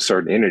out to a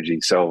certain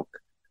energy. So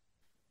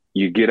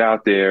you get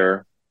out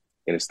there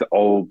and it's the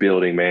old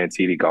building, man,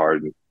 TD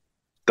Garden,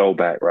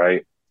 throwback,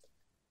 right?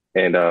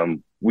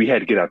 And we had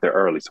to get out there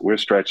early. So we're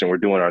stretching, we're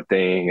doing our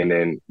thing. And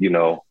then,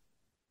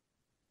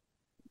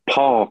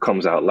 Paul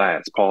comes out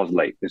last. Paul's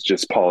late. It's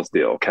just Paul's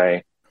deal,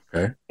 okay?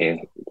 Okay.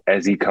 And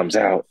as he comes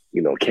out,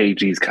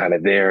 KG's kind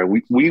of there.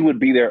 We would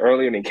be there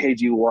earlier, and then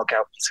KG would walk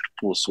out, he's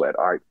full sweat,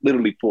 all right,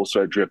 literally full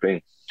sweat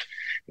dripping.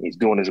 He's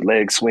doing his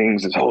leg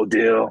swings, his whole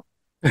deal.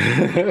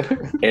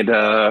 And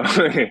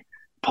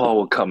Paul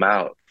would come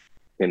out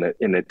in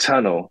the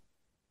tunnel.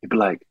 He'd be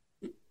like,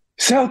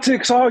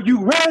 "Celtics, are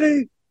you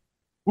ready?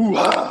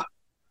 Ooh-ha!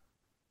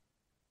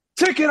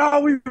 Ticket,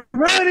 are we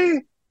ready?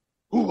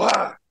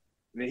 Ooh-ha!"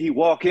 And then he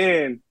walk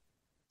in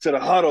to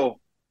the huddle.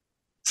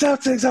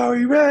 "Celtics, are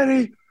we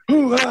ready?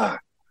 Hoo-ha!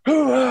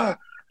 Hoo-ha!"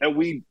 And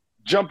we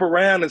jump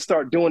around and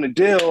start doing the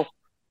deal.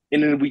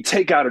 And then we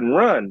take off and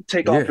run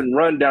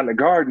down the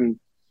Garden.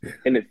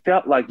 And it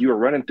felt like you were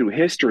running through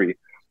history.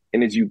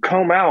 And as you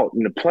come out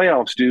in the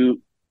playoffs,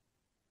 dude,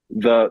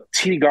 the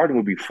TD Garden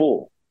would be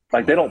full.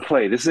 Like they don't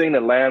play. This ain't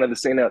Atlanta.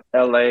 This ain't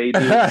LA.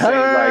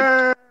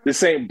 Dude.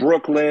 This ain't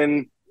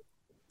Brooklyn.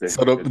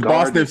 So the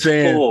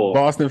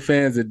Boston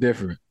fans are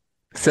different.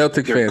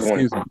 Celtic fans,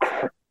 excuse me.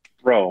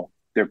 Bro,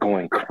 they're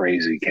going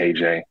crazy,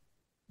 KJ.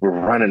 We're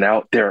running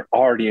out. They're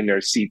already in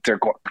their seats. They're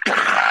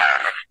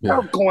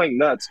going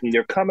nuts. And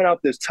they're coming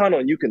out this tunnel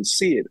and you can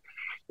see it.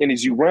 And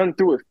as you run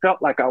through, it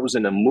felt like I was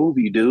in a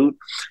movie, dude.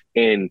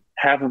 And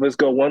half of us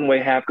go one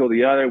way, half go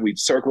the other. We'd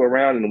circle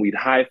around and we'd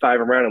high five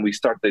around and we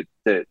start the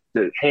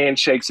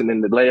handshakes and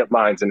then the layup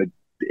lines. And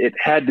it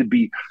had to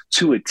be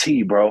to a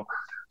T, bro.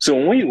 So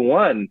when we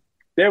won,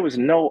 there was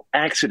no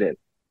accident.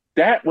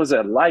 That was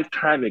a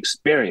lifetime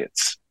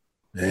experience.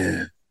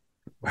 Man,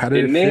 how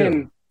did it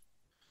feel?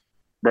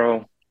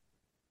 Bro,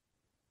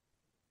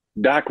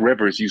 Doc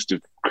Rivers used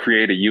to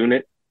create a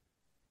unit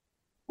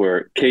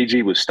where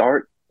KG would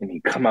start and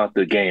he'd come out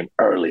the game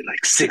early,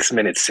 like 6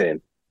 minutes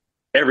in.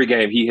 Every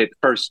game he hit the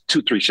first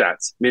 2-3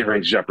 shots,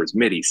 mid-range jumpers,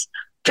 middies,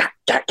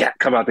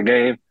 come out the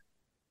game.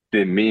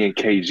 Then me and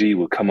KG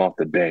would come off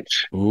the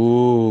bench.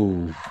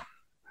 Ooh.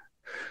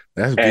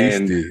 That's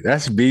beastie.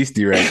 That's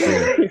beastie right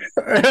there.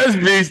 That's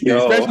beastie.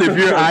 Yo. Especially if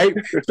you're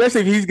hyped.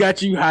 Especially if he's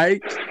got you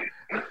hyped.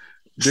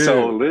 Dude.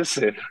 So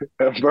listen,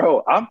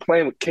 bro, I'm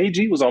playing with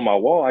KG was on my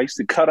wall. I used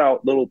to cut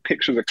out little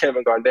pictures of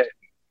Kevin Garnett,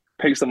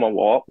 paste them on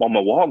my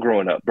wall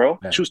growing up, bro.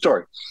 Facts. True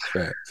story.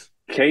 Facts.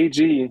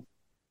 KG,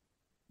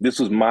 this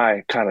was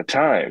my kind of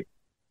time.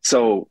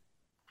 So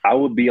I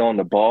would be on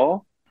the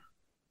ball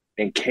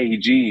and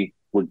KG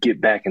would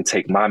get back and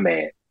take my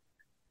man.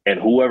 And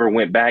whoever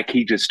went back,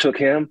 he just took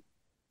him.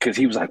 Because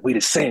he was like, we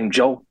the same,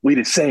 Joe. We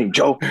the same,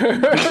 Joe.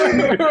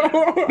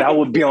 And I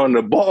would be on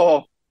the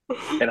ball,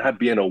 and I'd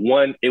be in a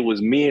one. It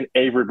was me and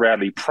Avery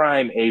Bradley,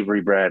 prime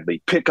Avery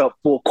Bradley, pick up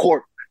full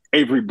court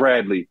Avery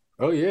Bradley.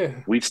 Oh,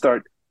 yeah. We'd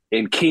start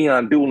in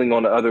Keon dueling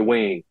on the other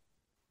wing.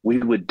 We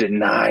would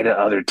deny the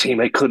other team.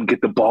 They couldn't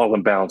get the ball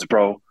in bounds,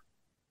 bro.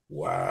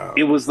 Wow.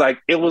 It was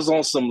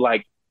on some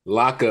like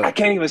lockup. I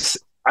can't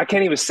I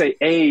can't even say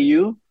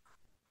AAU.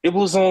 It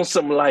was on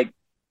some like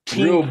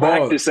team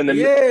practice in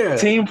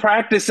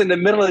the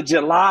middle of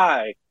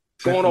July,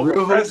 going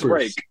over press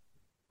break.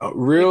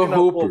 Real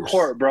hoopers.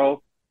 Court,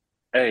 bro.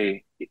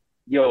 Hey,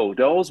 yo,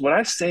 those, when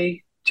I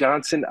say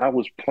Johnson, I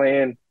was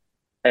playing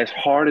as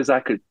hard as I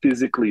could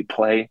physically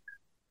play.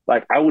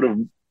 Like I would have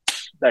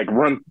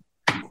run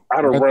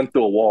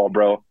through a wall,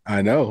 bro.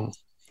 I know.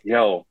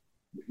 Yo,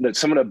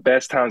 some of the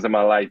best times of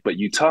my life. But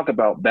you talk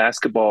about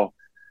basketball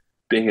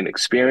being an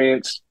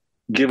experience,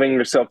 giving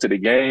yourself to the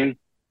game,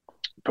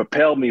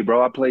 propelled me,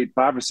 bro. I played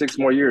 5 or 6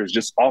 more years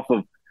just off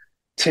of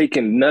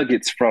taking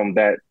nuggets from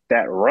that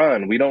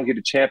run. We don't get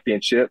a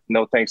championship,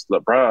 no thanks to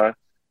LeBron,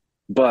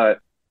 but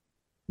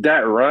that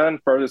run,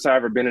 furthest I've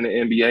ever been in the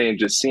NBA, and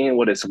just seeing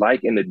what it's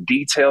like and the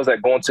details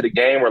that go into the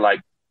game, were like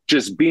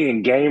just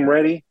being game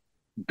ready,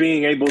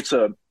 being able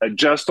to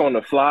adjust on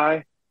the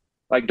fly.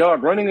 Like,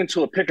 dog, running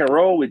into a pick and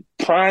roll with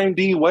prime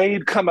D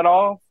Wade coming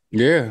off.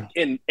 Yeah.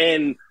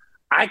 And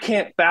I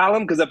can't foul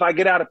him because if I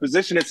get out of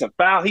position, it's a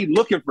foul. He's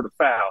looking for the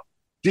foul.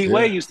 D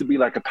Wade used to be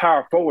like a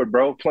power forward,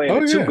 bro, playing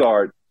a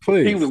 2-guard.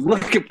 Please. He was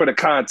looking for the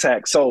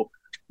contact. So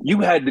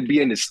you had to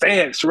be in the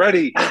stance,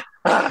 ready.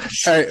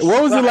 Hey,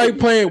 what was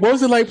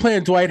it like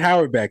playing Dwight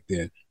Howard back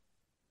then?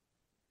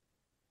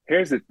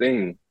 Here's the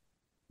thing.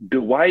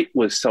 Dwight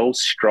was so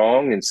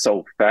strong and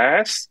so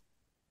fast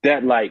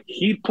that like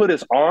he put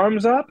his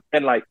arms up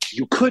and like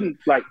you couldn't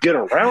like get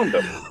around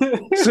him.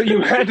 So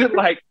you had to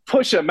like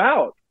push him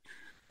out.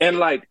 And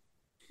like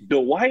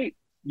Dwight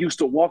used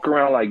to walk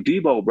around like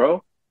Debo,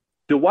 bro.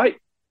 Dwight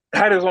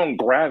had his own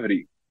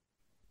gravity.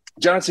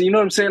 Johnson, you know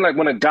what I'm saying? Like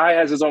when a guy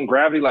has his own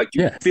gravity, like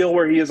you feel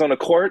where he is on the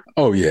court.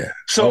 Oh, yeah.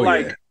 So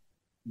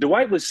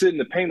Dwight would sit in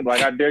the paint and be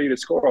like, I dare you to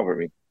score over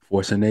me.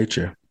 Force of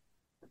nature.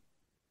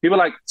 He would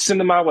like, send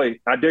him my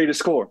way. I dare you to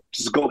score.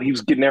 Just go. He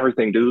was getting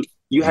everything, dude.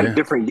 You had a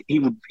different,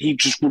 he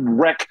just would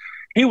wreck.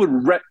 He would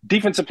wreck.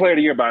 Defensive player of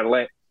the year, by the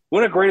way.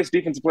 One of the greatest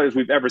defensive players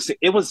we've ever seen.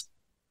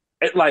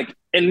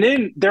 And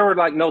then there were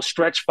like no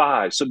stretch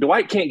fives. So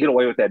Dwight can't get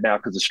away with that now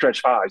because of stretch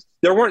fives.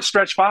 There weren't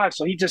stretch fives,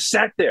 so he just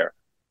sat there.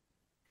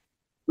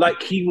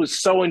 Like he was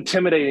so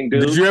intimidating,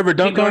 dude. Did you ever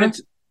dunk on him?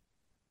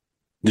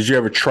 Did you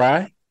ever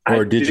try?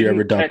 Or did you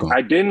ever dunk on him?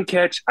 I didn't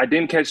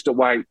catch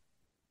Dwight.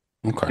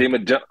 Okay. Gave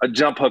him a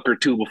jump hook or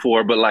two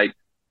before, but like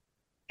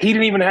he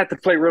didn't even have to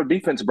play real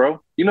defense, bro.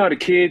 You know how the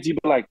kids, you be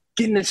like,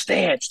 get in the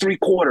stance,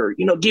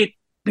 3/4,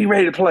 be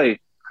ready to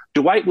play.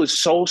 Dwight was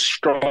so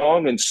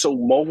strong and so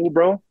mobile,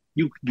 bro.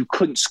 You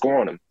couldn't score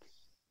on him.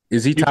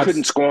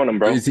 Couldn't score on him,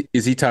 bro.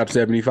 Is he top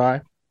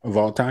 75 of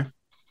all time?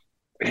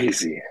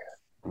 Easy.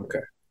 Okay.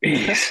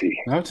 Easy.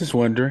 I was just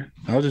wondering.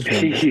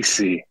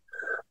 Easy.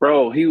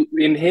 Bro, he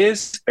in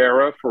his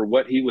era for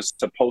what he was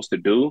supposed to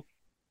do,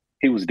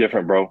 he was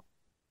different, bro.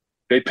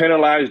 They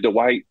penalized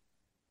Dwight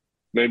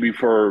maybe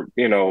for,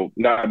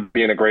 not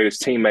being the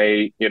greatest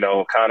teammate,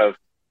 kind of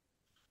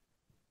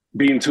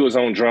beating to his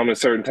own drum at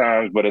certain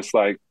times. But it's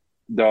like,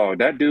 dog,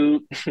 that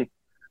dude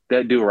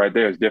right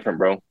there is different,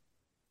 bro.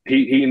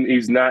 He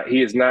has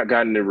not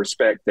gotten the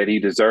respect that he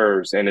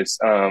deserves. And it's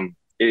I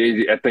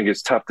think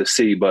it's tough to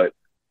see, but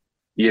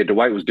yeah,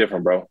 Dwight was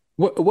different, bro.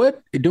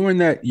 What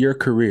during your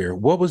career,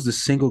 what was the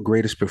single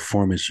greatest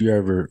performance you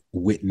ever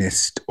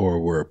witnessed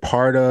or were a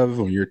part of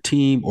on your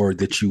team or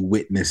that you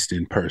witnessed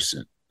in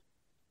person?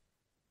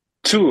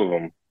 2 of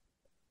them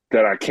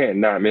that I can't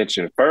not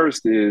mention.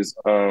 First is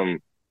Klay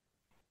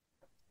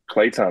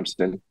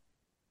Thompson.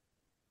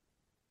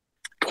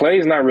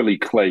 Klay's not really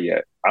Klay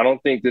yet. I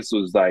don't think this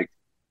was like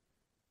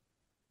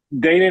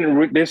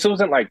this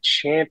wasn't like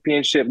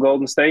championship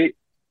Golden State.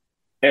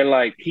 And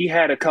like he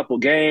had a couple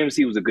games,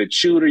 he was a good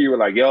shooter. You were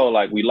like, yo,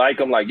 like we like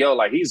him, like, yo,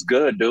 like he's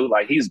good, dude.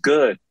 Like he's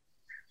good.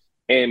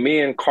 And me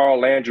and Carl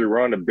Landry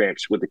were on the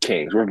bench with the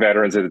Kings. We're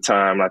veterans at the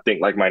time. I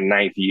think like my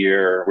 9th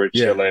year, we're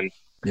chilling.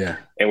 Yeah.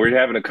 And we're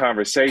having a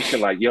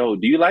conversation like, yo,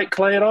 do you like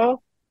Klay at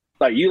all?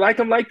 Like you like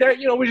him like that?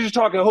 We're just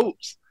talking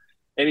hoops.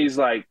 And he's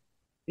like,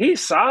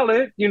 he's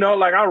solid,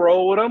 like I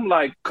roll with him.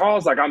 Like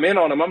Carl's like, I'm in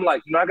on him. I'm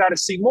like, I got to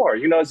see more.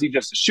 Is he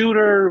just a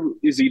shooter?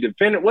 Is he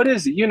defending? What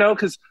is he?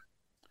 Because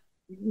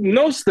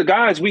most of the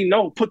guys we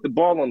know put the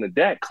ball on the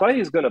deck. Klay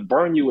is going to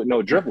burn you with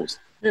no dribbles.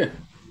 Yeah.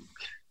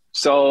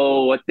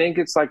 So I think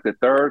it's like the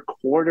 3rd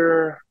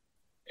quarter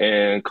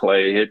and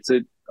Klay hits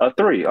a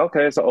 3.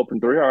 Okay, it's an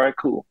open 3. All right,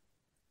 cool.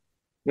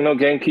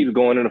 Game keeps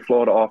going in the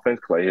flow of the offense.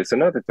 Klay hits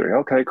another 3.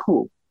 Okay,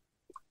 cool.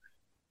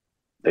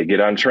 They get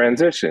on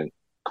transition.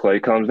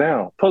 Klay comes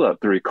down. Pull up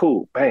 3.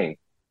 Cool. Bang.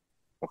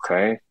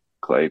 Okay.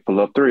 Klay pull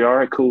up 3. All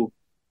right, cool.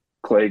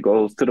 Klay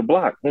goes to the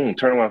block. Turn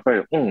around,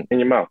 face. In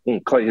your mouth.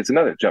 Klay hits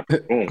another jumper.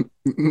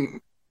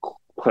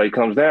 Klay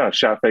comes down.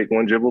 Shot fake,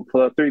 1 dribble,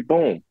 pull up 3.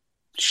 Boom.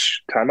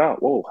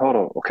 Timeout. Whoa, hold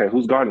on. Okay,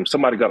 who's guarding him?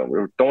 Somebody got him.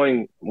 One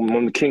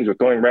of the Kings were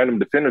throwing random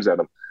defenders at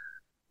him.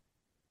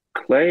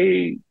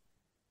 Klay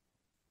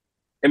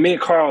and me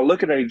and Carl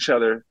looking at each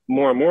other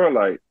more and more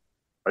like,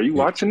 are you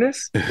watching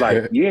this?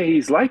 Like, yeah,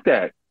 he's like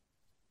that.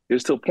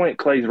 It's to a point,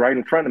 Klay's right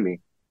in front of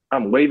me.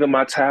 I'm waving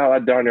my towel. I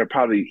darn near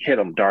probably hit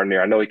him darn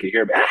near. I know he can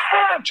hear me.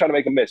 I'm trying to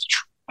make a miss.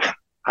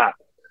 Hot.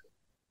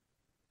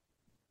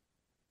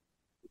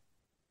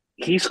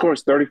 He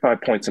scores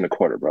 35 points in a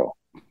quarter, bro.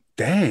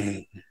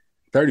 Dang.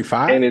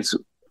 35?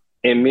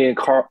 And me and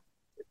Carl,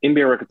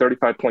 NBA record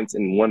 35 points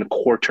in one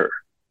quarter,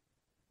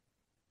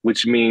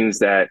 which means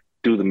that,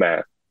 do the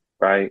math,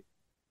 right?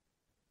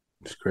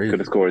 It's crazy. Could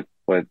have scored,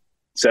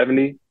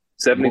 70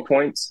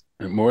 points?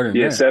 More than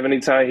that. 70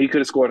 times. He could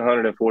have scored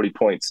 140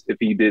 points if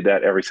he did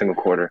that every single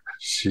quarter.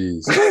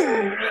 Jeez.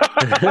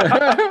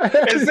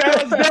 It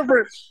sounds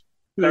different.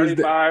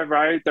 35,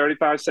 right?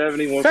 35,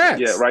 70. Facts.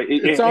 Yeah, right.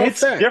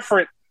 It's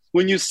different.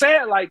 When you say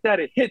it like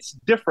that, it hits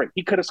different.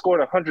 He could have scored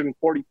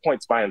 140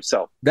 points by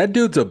himself. That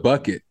dude's a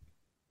bucket.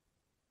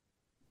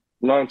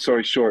 Long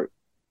story short,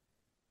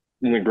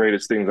 one of the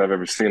greatest things I've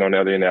ever seen on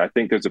the other end. I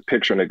think there's a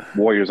picture in the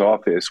Warriors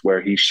office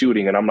where he's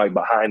shooting, and I'm like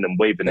behind him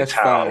waving the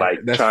towel,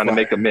 trying to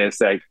make a miss.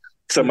 Like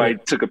somebody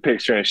took a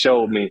picture and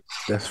showed me.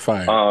 That's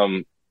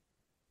fine.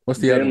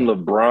 What's the then other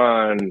one?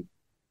 LeBron,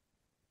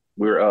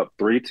 we're up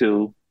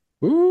 3-2.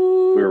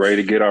 Ooh. We were ready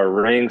to get our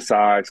ring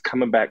size,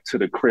 coming back to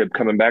the crib,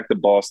 coming back to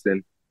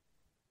Boston.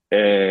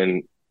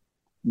 And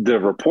the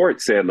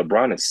report said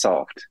LeBron is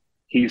soft.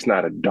 He's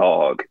not a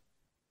dog.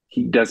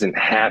 He doesn't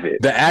have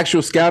it. The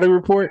actual scouting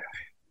report?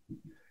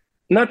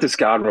 Not the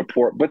scouting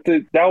report, but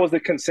that was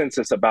the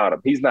consensus about him.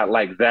 He's not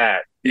like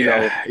that. He's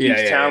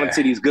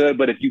talented. He's good.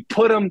 But if you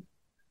put him,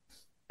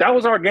 that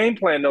was our game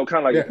plan, though.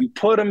 Kind of like if you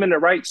put him in the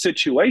right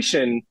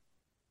situation,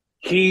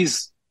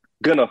 he's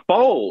going to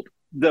fold.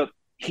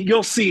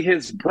 You'll see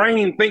his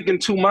brain thinking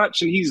too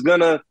much, and he's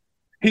not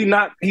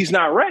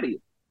ready.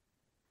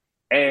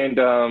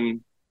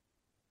 And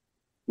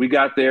we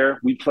got there.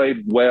 We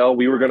played well.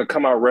 We were going to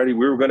come out ready.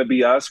 We were going to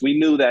be us. We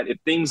knew that if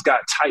things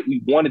got tight,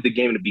 we wanted the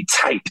game to be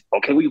tight.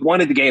 Okay, we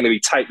wanted the game to be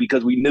tight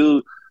because we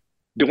knew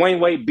Dwayne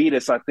Wade beat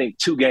us, I think,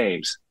 2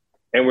 games.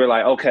 And we're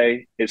like,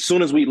 okay, as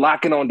soon as we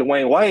lock in on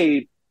Dwayne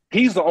Wade,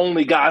 he's the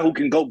only guy who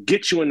can go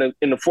get you in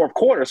the fourth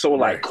quarter. So we're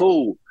like,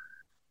 cool.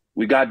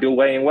 We got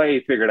Dwayne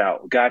Wade figured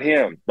out. Got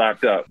him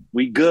locked up.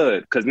 We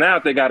good. Because now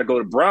if they got to go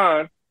to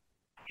Bron,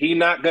 he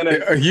not gonna.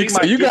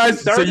 So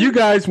you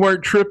guys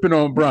weren't tripping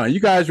on Bron. You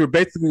guys were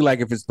basically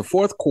like, if it's the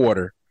fourth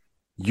quarter,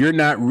 you're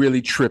not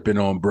really tripping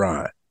on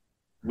Bron.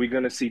 We're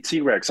gonna see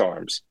T-Rex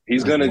arms.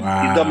 He's gonna.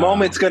 Wow. The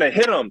moment's gonna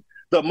hit him.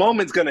 The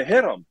moment's gonna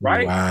hit him.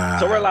 Right. Wow.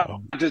 So we're like,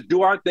 just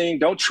do our thing.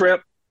 Don't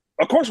trip.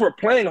 Of course, we're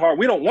playing hard.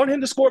 We don't want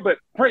him to score, but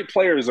great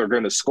players are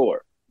gonna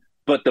score.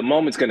 But the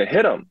moment's gonna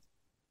hit him.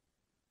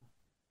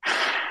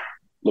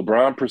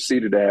 LeBron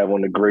proceeded to have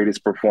one of the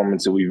greatest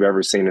performances we've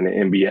ever seen in the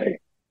NBA.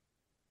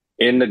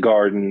 In the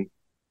Garden,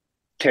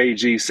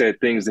 KG said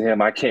things to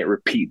him I can't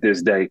repeat to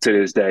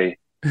this day.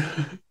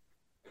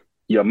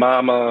 Your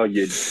mama,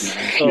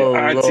 your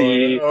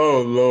auntie,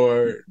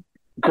 Lord,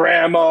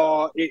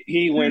 grandma.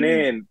 He went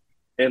in,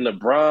 and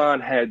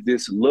LeBron had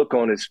this look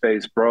on his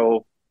face,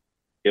 bro.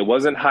 It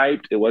wasn't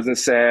hyped. It wasn't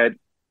sad.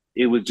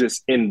 It was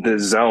just in the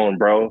zone,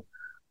 bro.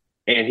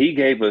 And he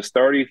gave us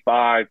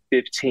 35,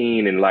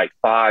 15, and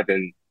 5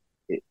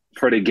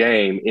 for the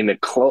game it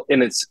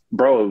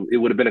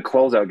would have been a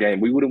closeout game.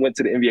 We would have went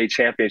to the NBA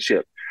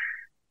championship.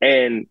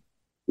 And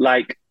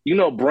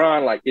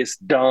Bron, it's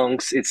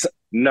dunks. It's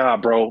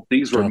bro.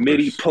 These were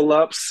midi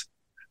pull-ups,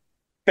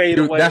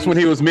 fadeaways. That's when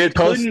he was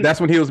mid-post. That's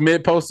when he was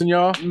mid-posting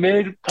y'all?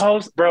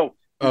 Mid-post, bro.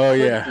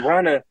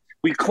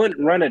 We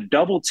couldn't run a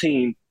double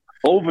team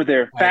over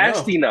there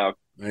fast enough.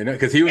 I know,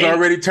 because he was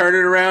already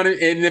turning around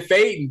and the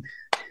fading.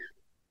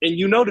 And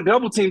the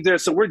double team's there,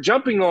 so we're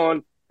jumping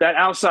on that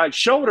outside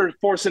shoulder,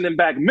 forcing him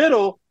back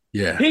middle.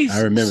 Yeah, he's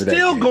I remember that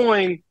still game.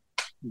 Going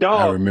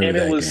dog. I remember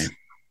that game.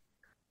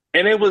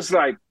 And it was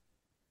like,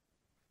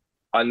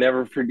 I'll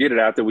never forget it.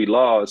 After we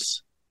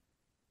lost,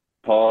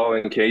 Paul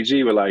and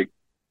KG were like,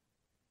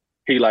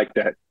 he liked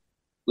that.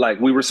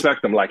 Like, we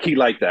respect him. Like, he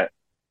liked that.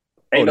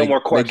 Ain't no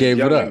more questions. They gave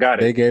it up.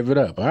 They gave it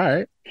up. All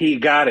right. He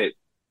got it.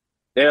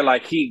 They're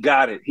like, he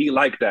got it. He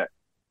liked that.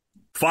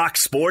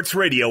 Fox Sports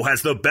Radio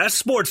has the best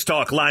sports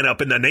talk lineup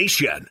in the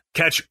nation.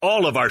 Catch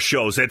all of our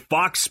shows at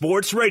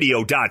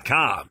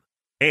foxsportsradio.com.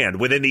 And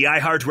within the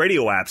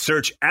iHeartRadio app,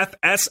 search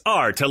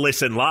FSR to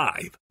listen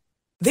live.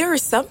 There are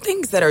some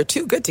things that are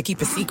too good to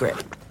keep a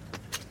secret.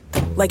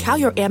 Like how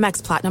your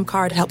Amex Platinum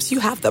card helps you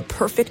have the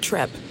perfect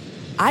trip.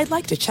 I'd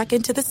like to check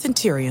into the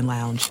Centurion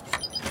Lounge.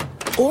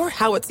 Or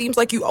how it seems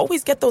like you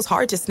always get those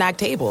hard-to-snag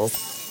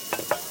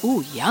tables.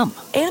 Ooh, yum.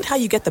 And how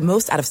you get the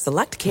most out of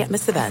select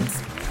can't-miss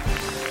events.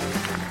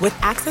 With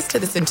access to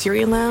the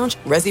Centurion Lounge,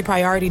 Resi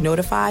Priority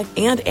Notified,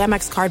 and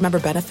Amex card member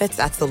benefits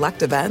at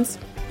select events,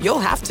 you'll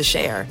have to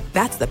share.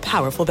 That's the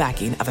powerful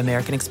backing of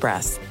American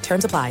Express.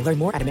 Terms apply. Learn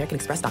more at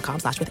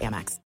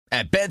americanexpress.com/withAmex.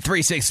 At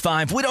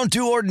Bet365, we don't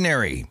do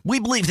ordinary.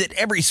 We believe that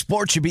every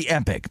sport should be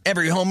epic.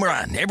 Every home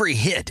run, every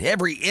hit,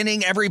 every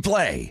inning, every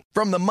play.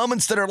 From the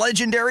moments that are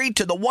legendary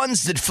to the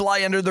ones that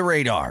fly under the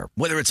radar.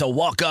 Whether it's a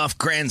walk-off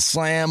grand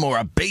slam or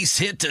a base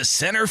hit to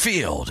center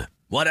field.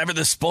 Whatever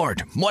the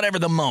sport, whatever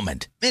the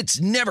moment,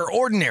 it's never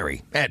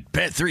ordinary at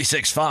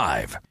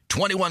Bet365.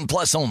 21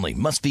 plus only.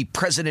 Must be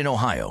present in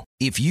Ohio.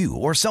 If you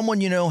or someone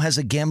you know has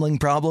a gambling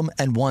problem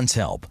and wants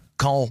help,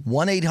 call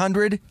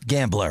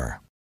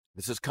 1-800-GAMBLER.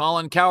 This is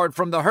Colin Cowherd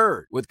from The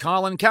Herd with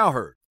Colin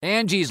Cowherd.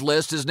 Angie's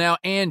List is now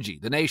Angie,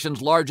 the nation's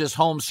largest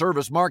home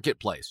service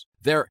marketplace.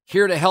 They're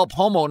here to help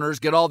homeowners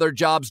get all their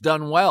jobs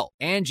done well.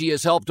 Angie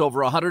has helped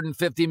over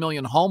 150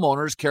 million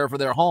homeowners care for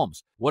their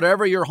homes.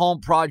 Whatever your home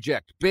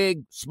project,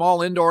 big,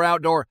 small, indoor,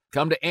 outdoor,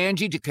 come to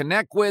Angie to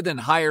connect with and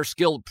hire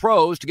skilled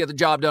pros to get the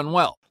job done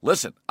well.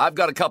 Listen, I've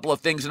got a couple of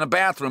things in a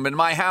bathroom in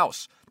my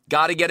house.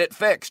 Got to get it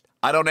fixed.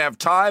 I don't have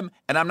time,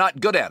 and I'm not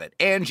good at it.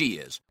 Angie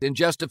is. In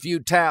just a few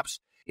taps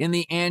in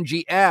the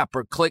Angie app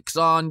or clicks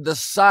on the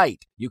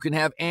site, you can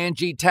have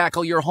Angie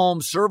tackle your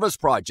home service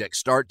project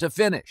start to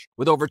finish.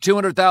 With over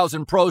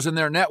 200,000 pros in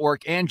their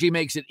network, Angie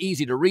makes it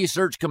easy to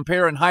research,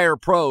 compare, and hire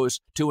pros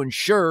to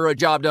ensure a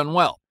job done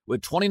well.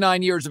 With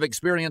 29 years of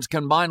experience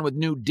combined with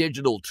new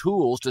digital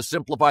tools to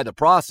simplify the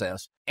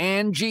process,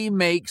 Angie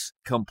makes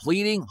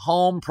completing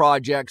home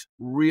projects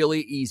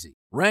really easy.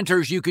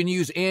 Renters, you can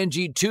use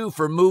Angie too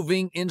for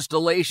moving,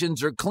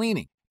 installations, or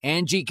cleaning.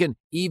 Angie can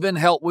even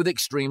help with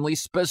extremely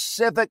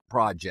specific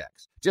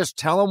projects. Just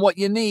tell them what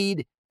you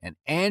need, and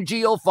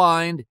Angie will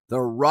find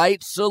the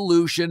right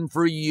solution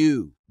for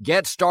you.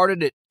 Get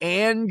started at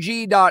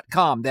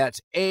Angie.com. That's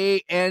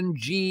ANGI.com,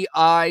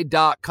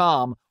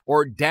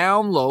 or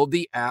download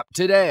the app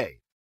today.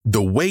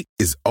 The wait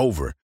is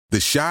over.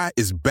 The Chi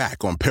is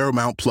back on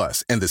Paramount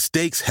Plus, and the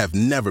stakes have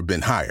never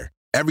been higher.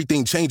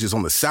 Everything changes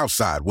on the South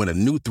Side when a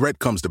new threat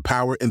comes to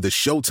power in the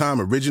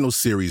Showtime original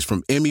series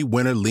from Emmy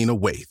winner Lena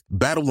Waithe.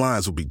 Battle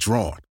lines will be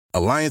drawn,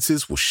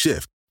 alliances will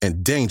shift,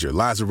 and danger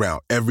lies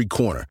around every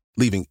corner,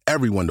 leaving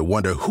everyone to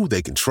wonder who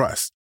they can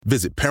trust.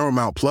 Visit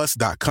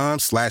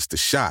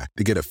ParamountPlus.com/The Chi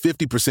to get a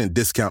 50%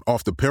 discount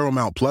off the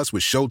Paramount Plus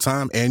with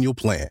Showtime annual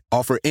plan.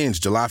 Offer ends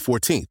July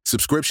 14th.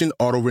 Subscription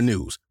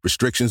auto-renews.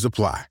 Restrictions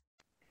apply.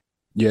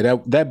 Yeah,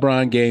 that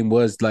Bron game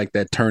was like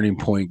that turning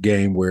point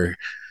game where,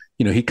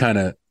 he kind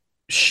of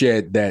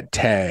shed that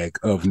tag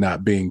of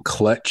not being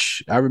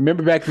clutch. I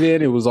remember back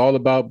then it was all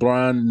about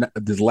Bron,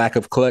 the lack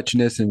of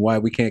clutchness and why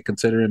we can't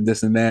consider him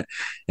this and that.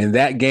 And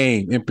that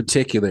game in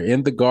particular,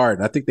 in the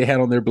Garden, I think they had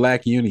on their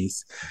black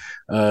unis,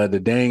 the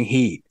dang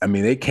Heat. I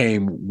mean, they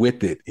came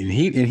with it, and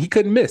he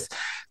couldn't miss.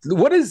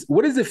 What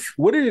did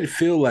it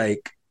feel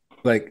like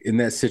in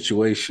that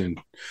situation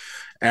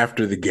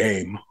after the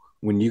game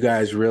when you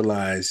guys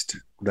realized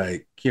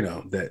that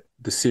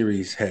the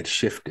series had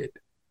shifted?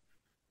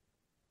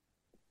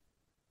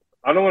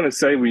 I don't want to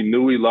say we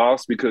knew we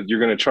lost because you're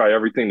going to try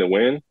everything to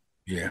win.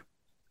 Yeah.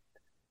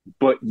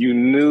 But you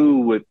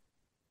knew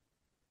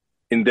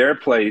in their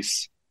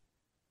place,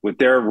 with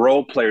their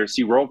role players,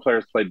 role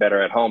players play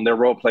better at home. Their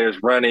role players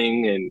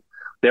running and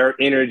their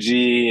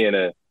energy and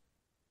a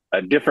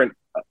different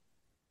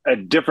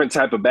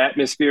type of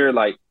atmosphere.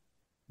 Like,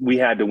 we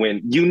had to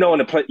win. In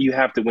the play, you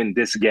have to win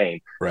this game.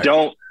 Right.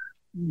 Don't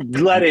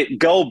let it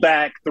go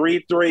back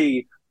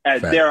 3-3 at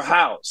Facts. Their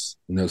house.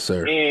 No,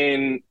 sir.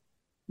 And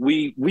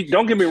we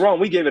don't get me wrong,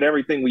 we gave it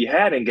everything we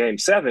had in Game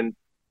 7,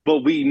 but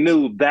we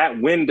knew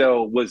that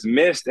window was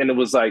missed, and it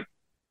was like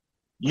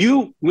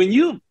when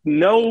you've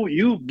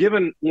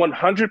given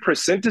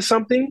 100% to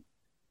something,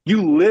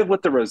 you live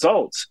with the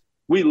results.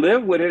 We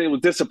lived with it. It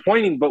was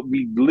disappointing, but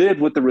we lived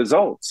with the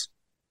results.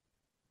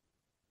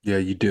 Yeah,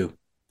 you do.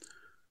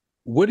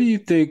 What do you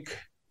think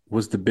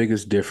was the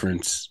biggest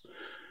difference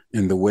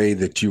in the way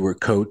that you were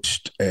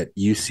coached at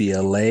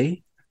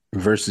UCLA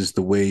versus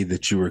the way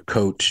that you were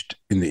coached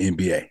in the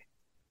NBA?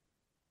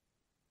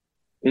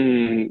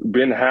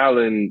 Ben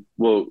Howland,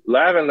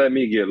 Lavin let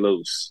me get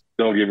loose.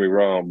 Don't get me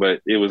wrong, but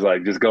it was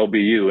like, just go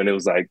be you. And it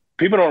was like,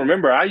 people don't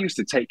remember, I used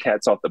to take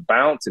cats off the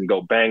bounce and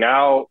go bang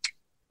out.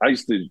 I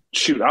used to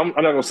shoot. I'm not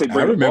going to say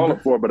bring the ball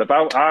up for, but if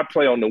I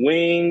play on the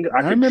wing,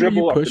 I could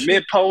dribble up the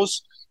mid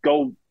post,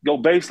 go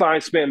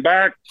baseline, spin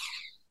back.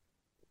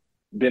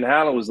 Ben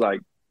Howland was like,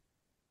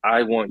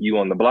 I want you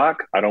on the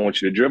block. I don't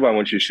want you to dribble. I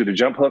want you to shoot a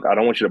jump hook. I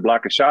don't want you to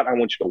block a shot. I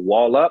want you to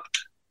wall up.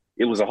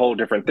 It was a whole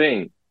different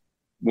thing.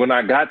 When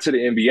I got to the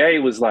NBA, it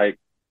was like,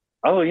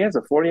 oh, he has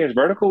a 40-inch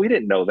vertical? We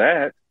didn't know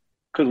that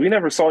because we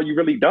never saw you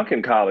really dunk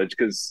in college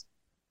because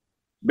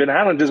Ben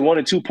Howland just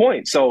wanted 2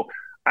 points. So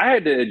I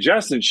had to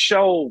adjust and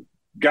show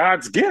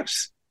God's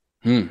gifts.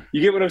 You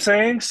get what I'm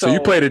saying? So you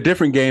played a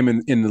different game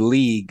in the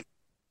league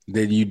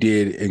than you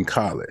did in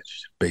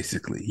college,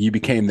 basically. You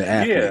became the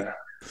athlete. Yeah.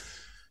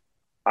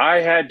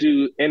 I had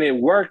to, and it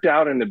worked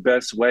out in the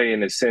best way in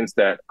the sense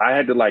that I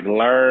had to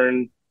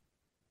learn,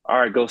 all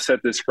right, go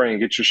set this screen,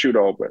 get your shooter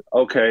open.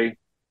 Okay,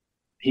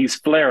 he's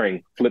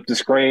flaring, flip the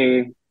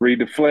screen, read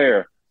the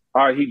flare.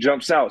 All right, he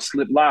jumps out,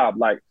 slip lob.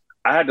 I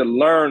had to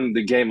learn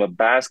the game of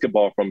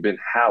basketball from Ben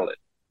Howland.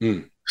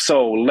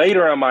 So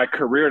later in my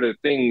career, the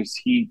things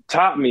he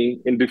taught me,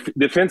 and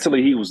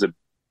defensively, he was a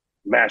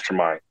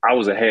mastermind. I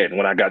was ahead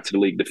when I got to the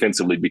league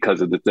defensively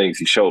because of the things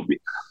he showed me.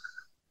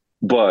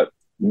 But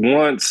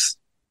once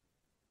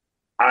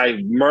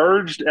I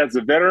merged as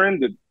a veteran,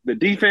 the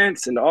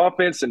defense and the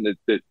offense and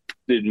the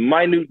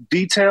minute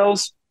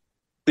details,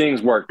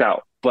 things worked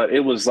out. But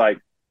it was like,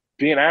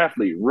 be an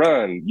athlete,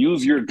 run,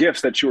 use your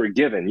gifts that you were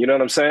given. You know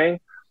what I'm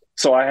saying?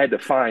 So I had to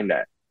find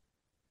that.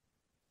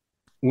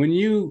 When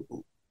you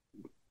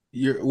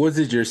was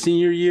it your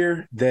senior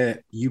year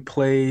that you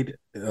played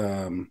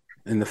in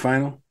the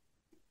final?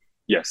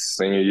 Yes,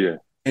 senior year.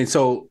 And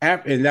so,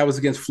 and that was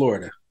against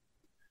Florida.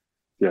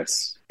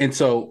 Yes. And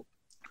so,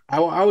 I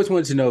always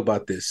wanted to know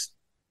about this.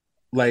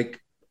 Like,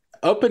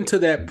 up until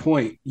that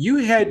point, you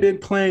had been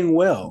playing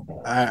well.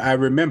 I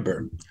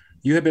remember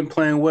you had been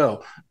playing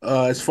well.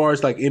 As far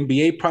as like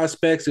NBA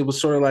prospects, it was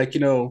sort of like,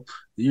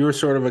 you were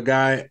sort of a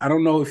guy. I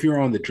don't know if you were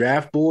on the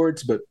draft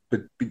boards, but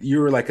you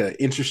were like an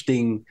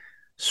interesting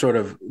sort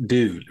of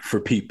dude for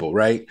people,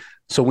 right?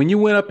 So when you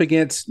went up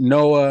against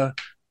Noah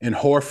and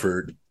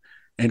Horford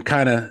and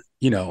kind of,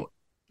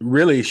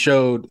 really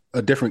showed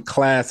a different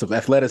class of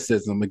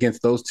athleticism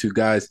against those two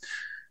guys,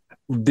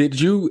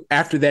 did you,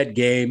 after that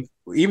game,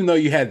 even though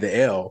you had the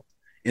L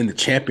in the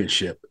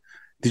championship,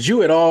 did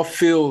you at all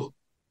feel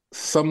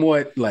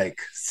somewhat like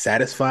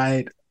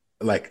satisfied?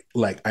 Like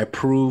I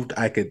proved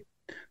I could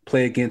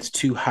play against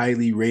two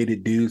highly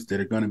rated dudes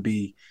that are going to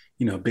be,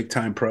 big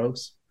time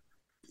pros?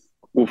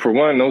 Well, for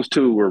one, those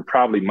two were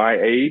probably my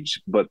age,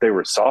 but they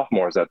were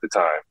sophomores at the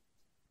time,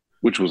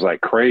 which was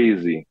like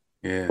crazy.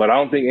 Yeah. But I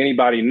don't think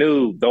anybody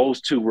knew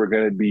those two were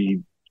going to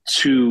be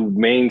two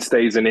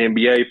mainstays in the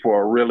NBA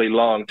for a really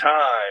long time.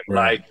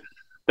 Right. Like,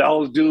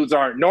 those dudes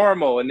aren't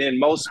normal. And then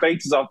Mo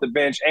Spates is off the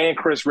bench and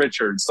Chris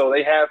Richards. So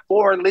they have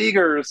 4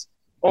 leaguers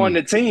on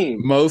the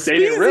team. They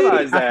didn't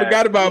realize that. I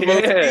forgot about Mo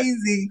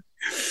Speezy.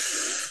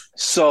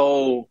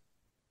 So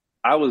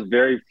I was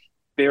very,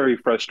 very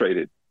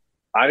frustrated.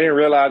 I didn't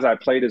realize I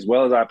played as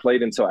well as I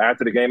played until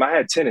after the game. I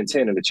had 10 and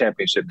 10 in the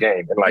championship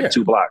game in like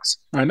 2 blocks.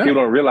 I know.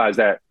 People don't realize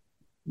that.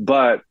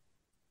 But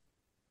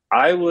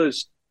I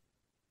was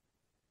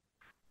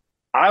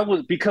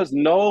because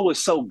Noah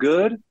was so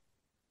good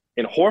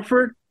and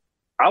Horford,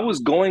 I was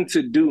going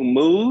to do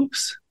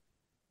moves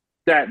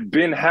that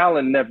Ben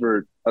Hallen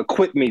never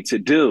equipped me to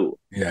do.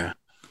 Yeah.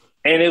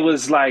 And it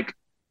was like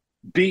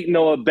beat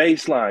Noah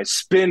baseline,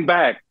 spin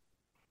back.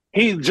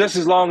 He just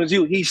as long as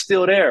you, he's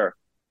still there.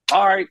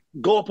 All right,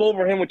 go up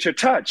over him with your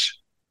touch.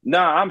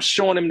 Nah, I'm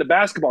showing him the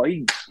basketball.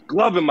 He's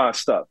gloving my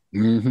stuff.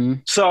 Mm-hmm.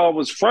 So I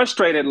was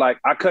frustrated. Like,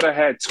 I could have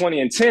had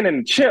 20 and 10 in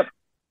the chip,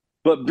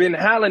 but Ben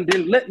Hallen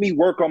didn't let me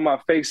work on my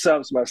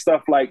face-ups, my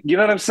stuff. Like, you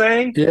know what I'm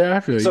saying? Yeah, I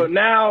feel you. So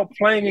now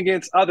playing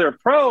against other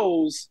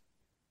pros,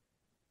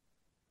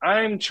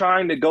 I'm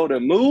trying to go to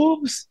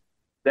moves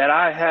that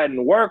I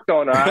hadn't worked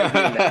on or I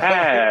didn't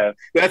have.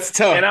 That's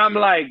tough. And I'm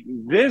like,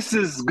 this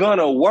is going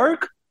to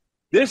work?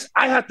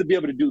 I have to be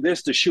able to do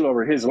this to shoot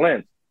over his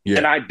length. Yeah.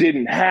 And I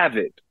didn't have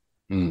it.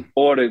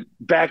 Or to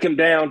back him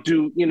down,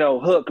 do,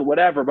 hook or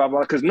whatever, blah,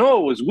 blah. Because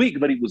Noah was weak,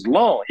 but he was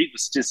long. He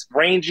was just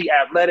rangy,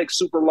 athletic,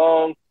 super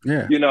long.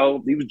 Yeah. He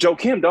was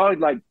Joakim, dog,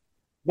 like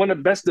one of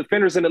the best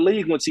defenders in the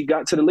league once he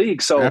got to the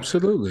league. So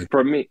absolutely,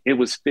 for me, it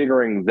was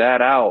figuring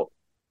that out.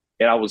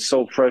 And I was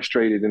so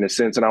frustrated in a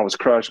sense, and I was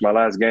crushed my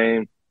last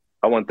game.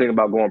 I wasn't thinking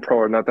about going pro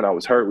or nothing. I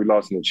was hurt. We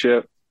lost in the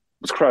chip. I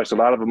was crushed. A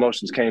lot of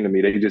emotions came to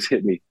me. They just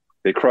hit me.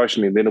 They crushed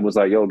me. And then it was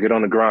like, yo, get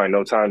on the grind.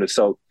 No time to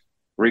soak.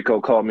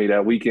 Rico called me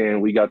that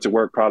weekend. We got to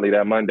work probably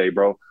that Monday,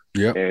 bro.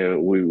 Yeah.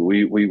 And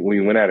we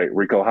went at it.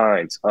 Rico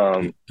Hines.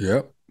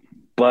 Yep.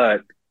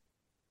 But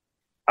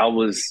I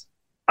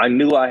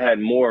knew I had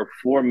more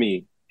for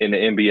me in the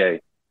NBA.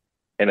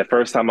 And the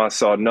first time I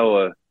saw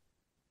Noah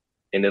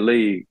in the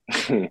league,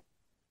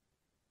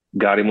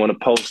 got him on a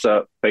post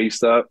up,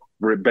 face up,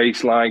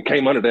 baseline,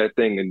 came under that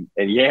thing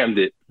and yammed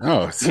it.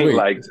 Oh, sweet.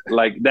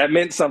 like that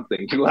meant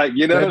something. Like,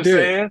 you know what I'm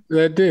saying?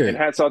 That did. And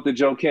hats off to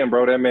Joakim,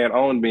 bro. That man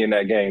owned me in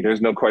that game.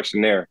 There's no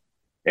question there.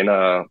 And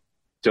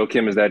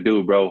Joakim is that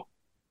dude, bro.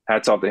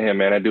 Hats off to him,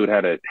 man. That dude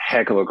had a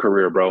heck of a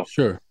career, bro.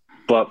 Sure.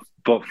 But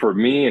for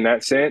me in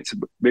that sense,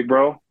 big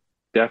bro,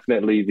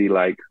 definitely the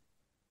like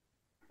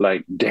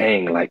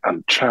dang, like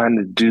I'm trying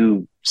to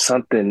do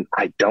something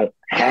I don't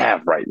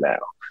have right now.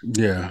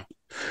 Yeah.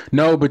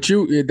 No, but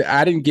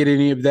I didn't get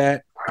any of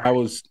that. I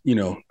was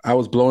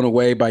blown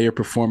away by your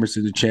performance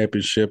in the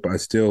championship. I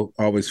still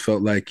always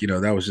felt like,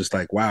 that was just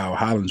like, wow,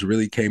 Hollins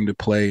really came to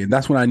play. And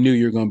that's when I knew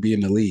you were going to be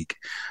in the league.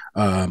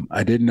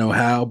 I didn't know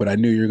how, but I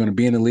knew you were going to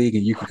be in the league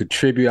and you could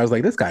contribute. I was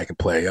like, this guy can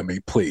play. I mean,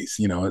 please,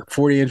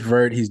 40-inch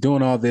vert, he's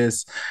doing all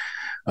this.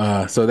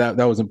 So that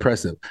was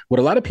impressive. What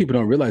a lot of people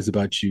don't realize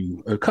about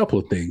you, a couple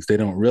of things they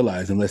don't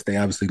realize unless they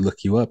obviously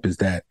look you up, is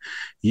that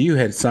you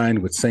had signed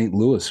with St.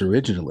 Louis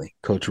originally,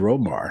 Coach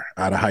Romar,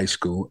 out of high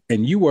school,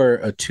 and you were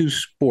a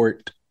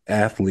 2-sport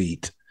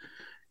athlete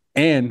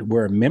and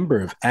were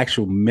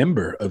actual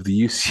member of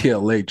the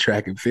UCLA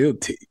track and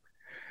field team.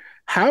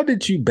 How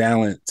did you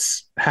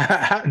balance?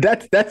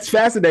 That's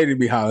fascinating to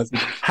me, Hollis.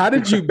 How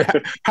did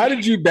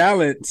you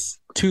balance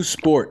 2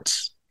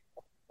 sports?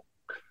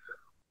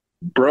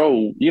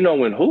 Bro,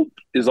 when hoop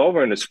is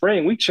over in the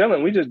spring, we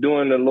chilling. We just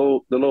doing the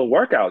little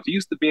workouts. You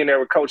used to be in there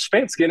with Coach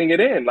Spence getting it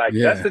in. Like,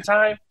 That's the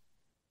time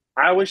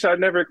I wish I'd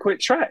never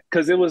quit track,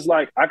 because it was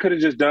like I could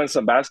have just done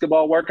some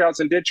basketball workouts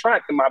and did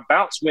track, and my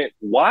bounce went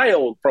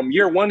wild from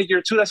year 1 to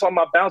year 2. That's why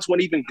my bounce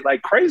went even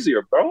like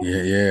crazier, bro.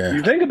 Yeah.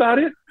 You think about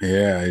it?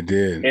 Yeah, I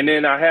did. And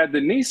then I had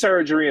the knee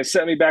surgery and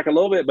set me back a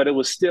little bit, but it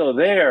was still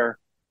there.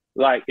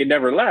 Like it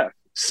never left.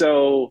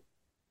 So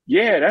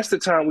yeah, that's the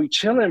time we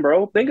chilling,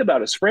 bro. Think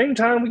about it.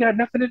 Springtime, we got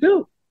nothing to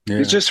do. Yeah.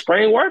 It's just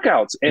spring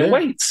workouts and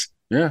weights.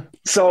 Yeah.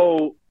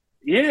 So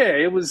yeah,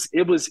 it was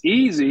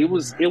easy. It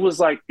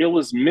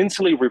was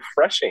mentally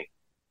refreshing.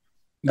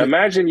 Yeah.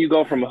 Imagine you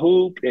go from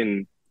hoop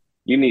and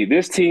you need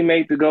this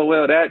teammate to go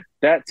well,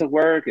 that to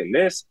work and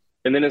this,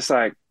 and then it's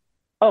like,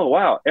 oh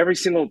wow, every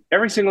single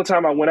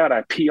time I went out,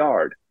 I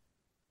PR'd.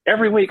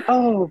 Every week,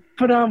 oh,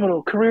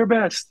 phenomenal, career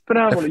best,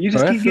 phenomenal. You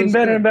just keep getting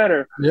better and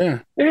better. Yeah.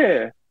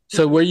 Yeah.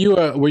 So were you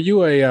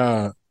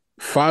a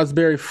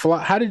Fosbury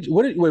fly?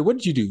 What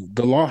did you do?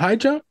 The long high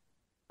jump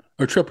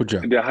or triple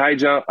jump? The high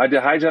jump. I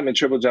did high jump and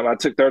triple jump. I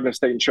took third in the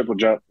state in triple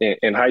jump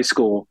in high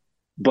school,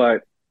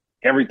 but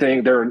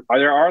everything there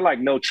are like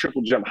no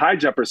triple jump high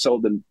jumpers,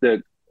 so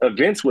the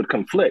events would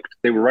conflict.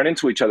 They would run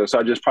into each other. So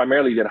I just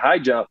primarily did high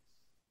jump,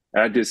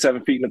 and I did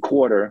 7 feet and a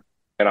quarter.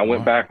 And I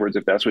went backwards,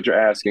 if that's what you're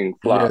asking.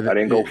 Flop. I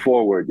didn't go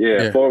forward.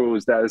 Yeah, forward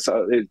was that.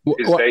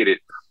 It's dated.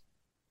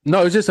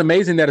 No, it's just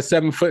amazing that a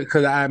 7 foot.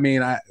 Because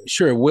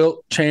sure,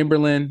 Wilt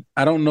Chamberlain.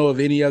 I don't know of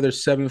any other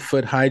 7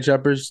 foot high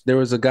jumpers. There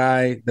was a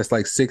guy that's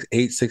like 6'8",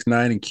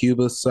 6'9" in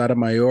Cuba,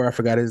 Sotomayor. I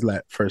forgot his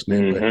first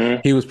name,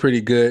 but he was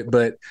pretty good.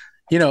 But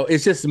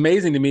it's just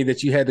amazing to me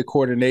that you had the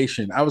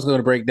coordination. I was going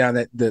to break down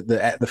that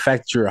the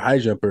fact that you're a high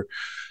jumper,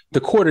 the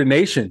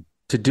coordination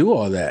to do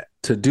all that,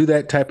 to do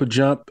that type of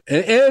jump,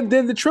 and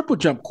then the triple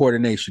jump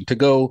coordination to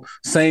go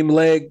same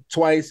leg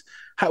twice.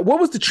 What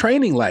was the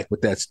training like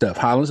with that stuff,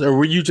 Hollins, or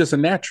were you just a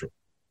natural?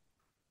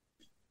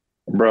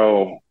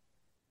 Bro,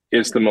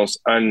 it's the most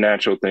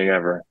unnatural thing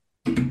ever.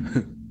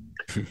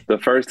 The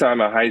first time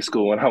in high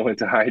school when I went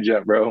to high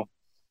jump, bro,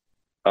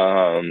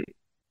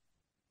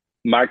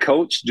 my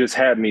coach just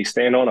had me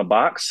stand on a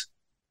box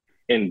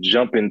and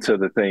jump into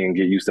the thing and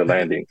get used to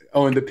landing.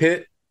 Oh, in the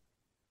pit?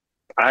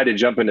 I had to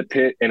jump in the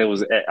pit, and it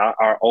was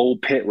our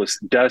old pit was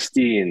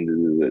dusty, and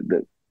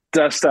the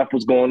dust stuff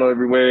was going on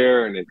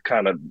everywhere, and it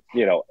kind of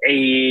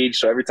aged.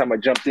 So every time I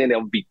jumped in, it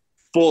would be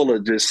full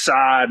of just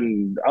sod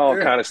and all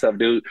kind of stuff,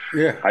 dude.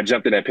 Yeah, I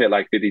jumped in that pit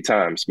like 50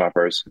 times my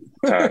first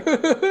time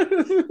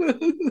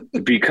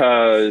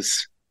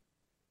because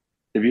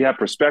if you have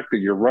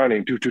perspective, you're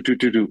running,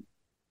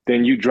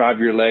 then you drive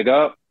your leg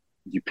up,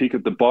 you peek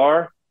at the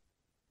bar,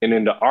 and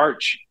in the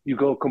arch, you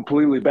go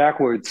completely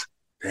backwards.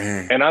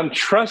 Dang. And I'm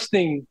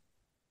trusting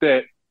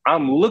that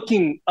I'm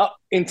looking up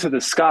into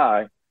the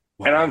sky,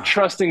 and I'm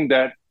trusting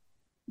that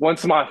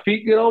once my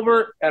feet get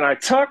over and I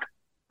tuck,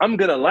 I'm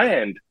going to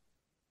land,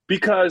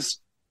 because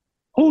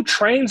who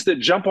trains to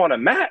jump on a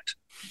mat?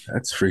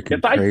 That's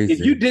freaking crazy.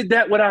 If you did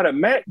that without a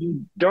mat,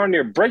 you darn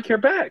near break your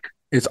back.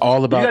 It's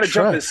all about trust.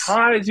 You got to jump as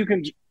high as you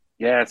can.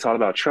 Yeah, it's all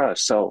about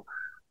trust. So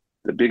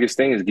the biggest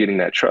thing is getting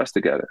that trust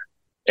together.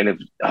 And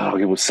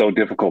it was so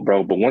difficult,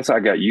 bro. But once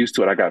I got used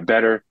to it, I got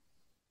better.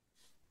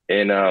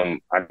 And I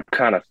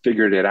kind of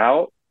figured it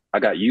out. I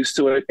got used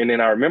to it. And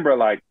then I remember,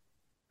 like,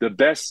 the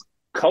best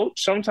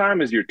coach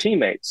sometimes is your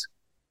teammates.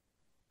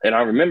 And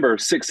I remember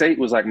 6'8"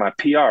 was like my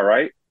PR,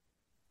 right?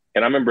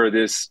 And I remember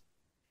this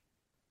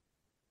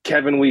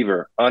Kevin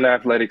Weaver,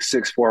 unathletic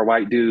 6'4"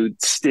 white dude,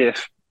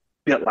 stiff,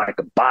 built like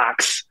a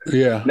box.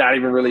 Yeah. Not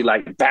even really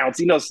like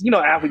bouncy.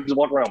 Athletes just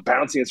walk around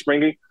bouncy and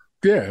springy.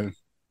 Yeah.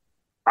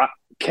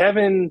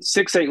 Kevin,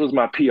 6'8" was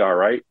my PR,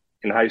 right?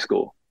 In high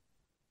school.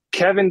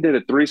 Kevin did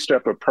a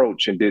 3-step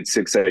approach and did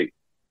 6'8".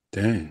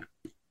 Dang.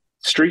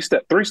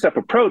 Three-step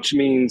approach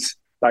means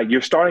like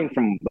you're starting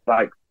from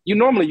like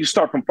you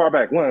start from far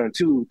back, 1,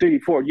 2, 3,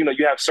 4.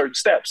 You have certain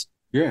steps.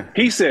 Yeah.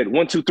 He said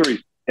 1, 2,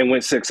 3 and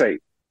went 6'8".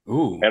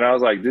 Ooh. And I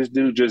was like, this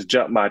dude just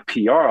jumped my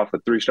PR off a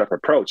 3-step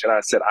approach. And I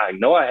said, I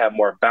know I have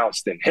more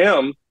bounce than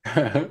him.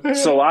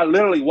 So I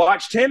literally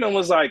watched him and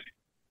was like,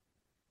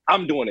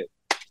 I'm doing it.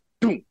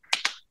 Boom,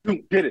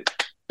 boom, did it.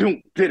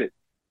 Boom, did it.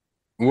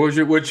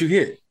 What'd you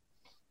hit?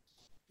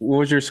 What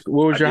was your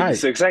height?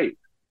 6'8".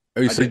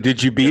 Oh, so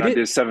did you beat it? I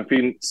did 7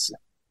 feet.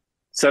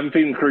 7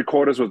 feet and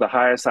 3/4 was the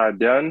highest I'd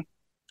done.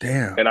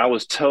 Damn. And I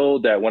was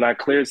told that when I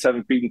cleared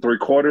 7 feet and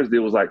 3/4, it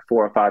was like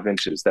 4 or 5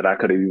 inches that I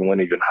could have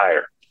went even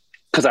higher,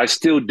 because I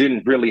still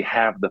didn't really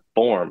have the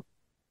form.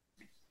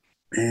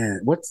 Man,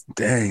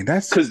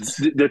 that's because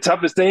the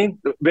toughest thing,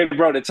 baby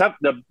bro.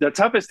 The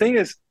toughest thing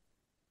is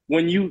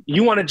when you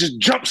want to just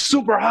jump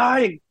super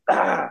high,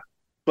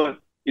 but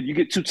if you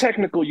get too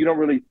technical, you don't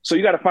really. So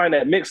you got to find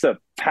that mix of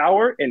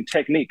power and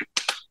technique.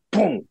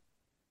 Boom.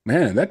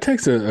 Man, that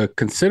takes a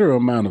considerable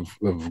amount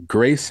of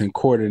grace and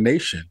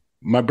coordination.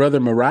 My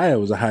brother Mariah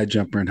was a high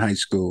jumper in high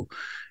school,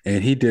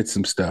 and he did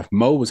some stuff.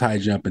 Mo was high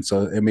jumping,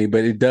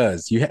 but it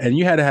does. You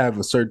had to have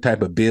a certain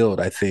type of build,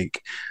 I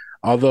think.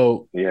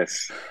 Although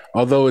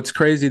it's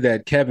crazy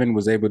that Kevin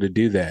was able to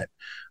do that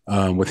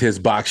with his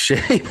box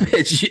shape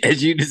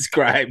as you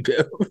described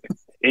him.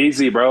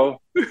 Easy, bro.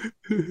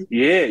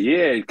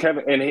 Yeah,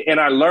 Kevin, and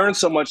I learned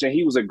so much, and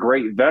he was a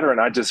great veteran.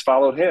 I just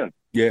followed him.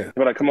 Yeah,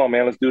 we're like, come on,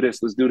 man, let's do this.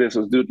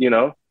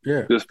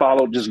 Yeah,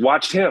 just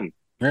watch him.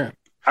 Yeah,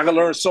 I can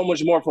learn so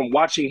much more from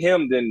watching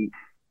him than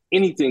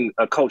anything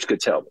a coach could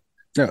tell me.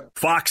 Yeah.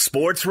 Fox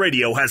Sports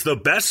Radio has the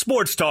best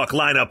sports talk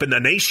lineup in the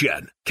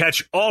nation.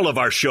 Catch all of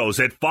our shows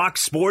at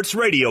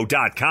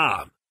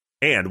foxsportsradio.com.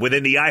 And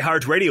within the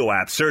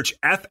iHeartRadio app, search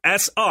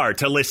FSR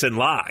to listen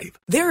live.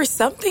 There are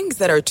some things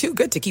that are too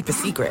good to keep a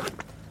secret.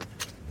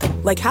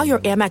 Like how your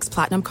Amex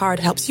Platinum card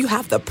helps you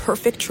have the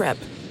perfect trip.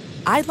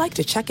 I'd like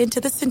to check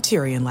into the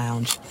Centurion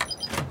Lounge.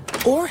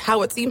 Or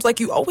how it seems like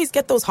you always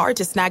get those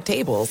hard-to-snag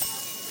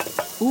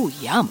tables. Ooh,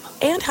 yum.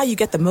 And how you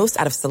get the most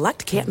out of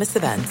select can't-miss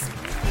events.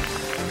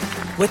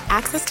 With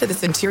access to the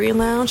Centurion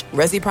Lounge,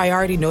 Resi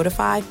Priority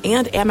Notify,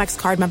 and Amex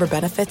card member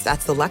benefits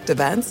at select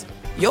events,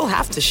 you'll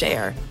have to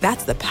share.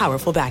 That's the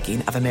powerful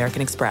backing of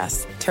American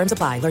Express. Terms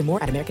apply. Learn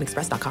more at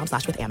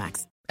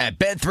americanexpress.com/withAmex. At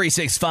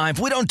Bet365,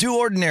 we don't do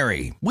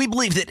ordinary. We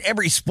believe that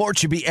every sport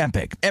should be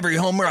epic. Every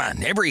home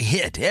run, every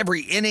hit,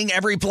 every inning,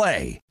 every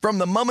play. From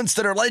the moments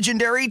that are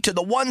legendary to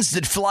the ones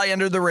that fly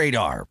under the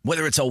radar.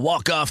 Whether it's a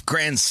walk-off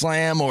grand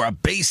slam or a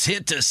base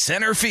hit to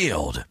center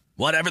field.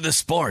 Whatever the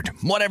sport,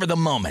 whatever the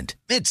moment,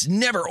 it's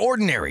never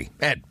ordinary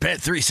at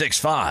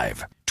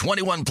Bet365.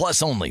 21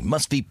 plus only.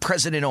 Must be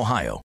present in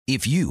Ohio.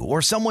 If you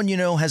or someone you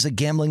know has a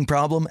gambling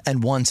problem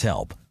and wants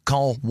help,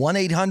 call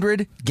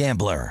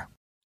 1-800-GAMBLER.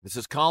 This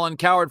is Colin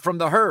Cowherd from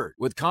The Herd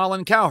with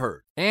Colin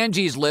Cowherd.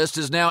 Angie's List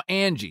is now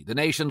Angie, the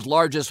nation's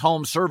largest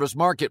home service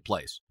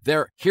marketplace.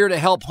 They're here to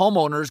help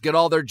homeowners get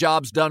all their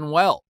jobs done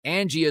well.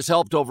 Angie has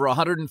helped over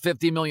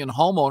 150 million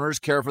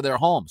homeowners care for their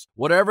homes.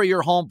 Whatever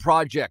your home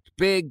project,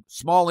 big,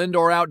 small,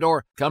 indoor,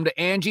 outdoor, come to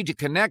Angie to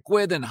connect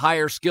with and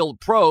hire skilled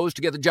pros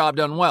to get the job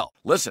done well.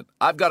 Listen,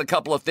 I've got a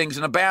couple of things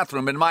in a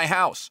bathroom in my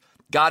house.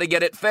 Got to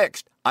get it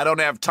fixed. I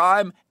don't have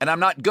time, and I'm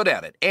not good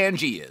at it.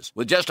 Angie is.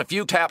 With just a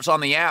few taps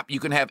on the app,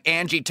 you can have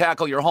Angie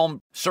tackle your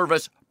home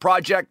service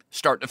project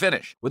start to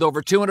finish. With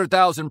over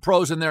 200,000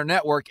 pros in their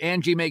network,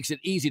 Angie makes it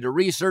easy to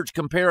research,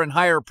 compare, and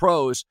hire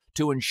pros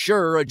to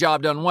ensure a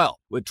job done well.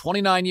 With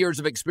 29 years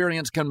of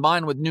experience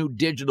combined with new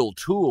digital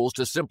tools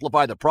to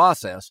simplify the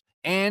process,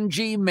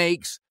 Angie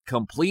makes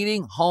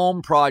completing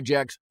home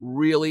projects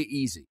really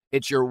easy.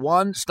 It's your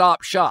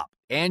one-stop shop.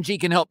 Angie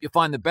can help you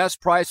find the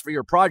best price for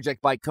your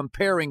project by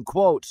comparing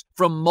quotes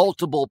from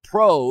multiple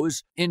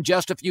pros in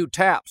just a few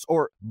taps,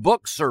 or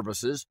book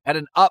services at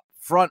an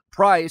upfront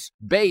price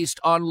based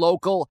on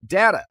local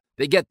data.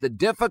 They get the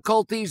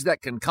difficulties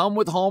that can come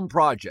with home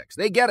projects.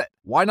 They get it.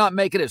 Why not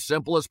make it as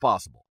simple as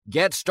possible?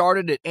 Get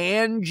started at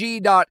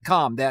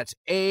Angie.com. That's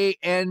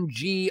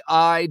ANGI.com,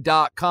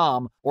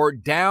 or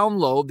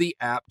download the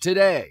app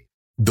today.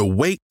 The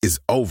wait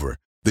is over.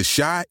 The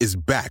Chi is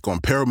back on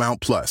Paramount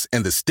Plus,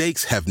 and the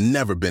stakes have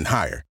never been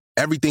higher.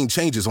 Everything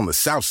changes on the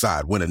South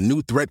Side when a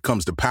new threat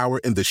comes to power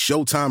in the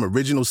Showtime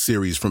original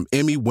series from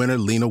Emmy winner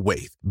Lena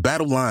Waithe.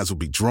 Battle lines will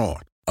be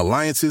drawn,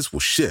 alliances will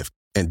shift,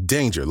 and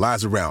danger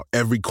lies around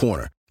every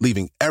corner,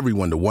 leaving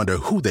everyone to wonder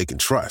who they can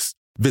trust.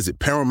 Visit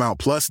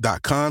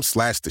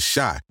ParamountPlus.com/The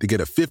Chi to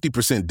get a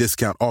 50%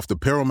 discount off the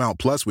Paramount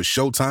Plus with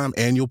Showtime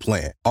annual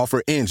plan.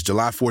 Offer ends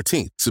July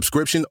 14th.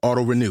 Subscription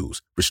auto-renews.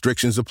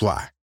 Restrictions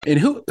apply. And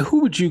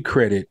who would you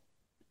credit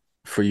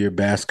for your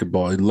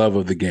basketball love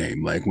of the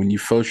game? Like when you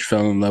first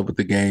fell in love with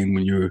the game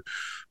when you were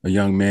a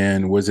young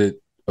man, was it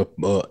a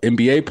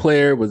NBA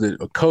player? Was it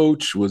a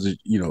coach? Was it,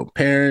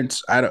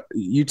 parents?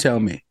 You tell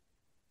me.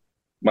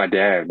 My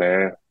dad,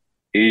 man.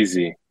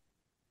 Easy.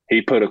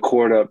 He put a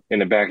court up in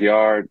the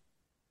backyard. I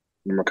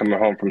remember coming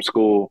home from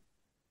school.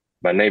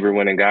 My neighbor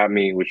went and got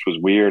me, which was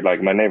weird.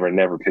 Like, my neighbor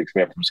never picks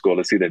me up from school.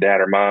 It's either dad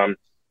or mom.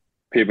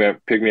 Pick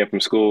me up from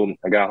school.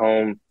 I got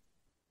home.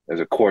 There's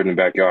a court in the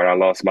backyard. I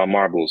lost my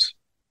marbles.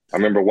 I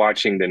remember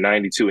watching the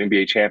 92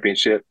 NBA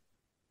championship.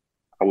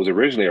 I was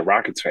originally a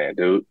Rockets fan,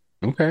 dude.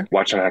 Okay.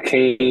 Watching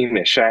Hakeem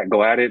and Shaq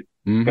go at it.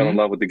 Mm-hmm. Fell in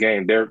love with the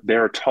game.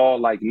 They're tall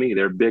like me.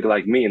 They're big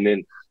like me. And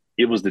then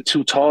it was the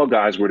two tall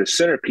guys were the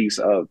centerpiece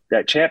of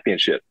that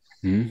championship.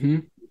 Mm-hmm.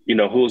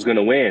 Who was going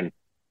to win.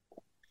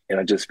 And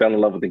I just fell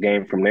in love with the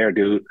game from there,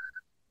 dude.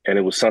 And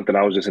it was something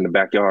I was just in the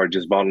backyard,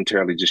 just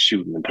voluntarily just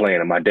shooting and playing.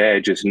 And my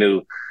dad just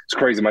knew. It's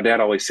crazy. My dad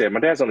always said, my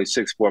dad's only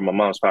 6'4", my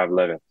mom's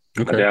 5'11".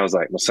 Okay. My dad was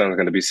like, my son's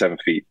going to be 7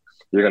 feet.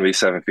 You're going to be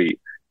 7 feet.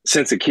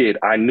 Since a kid,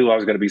 I knew I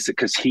was going to be,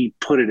 because he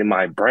put it in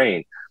my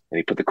brain. And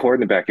he put the court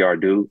in the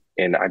backyard, dude.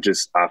 And I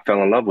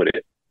fell in love with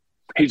it.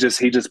 He just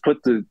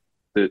put the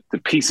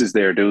pieces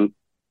there, dude.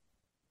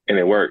 And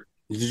it worked.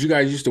 Did you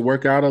guys used to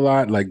work out a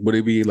lot? Like, would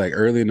it be like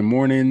early in the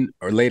morning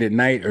or late at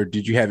night? Or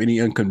did you have any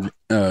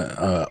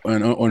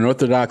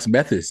unorthodox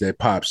methods that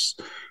Pops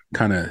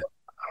kind of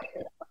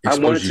I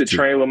wanted to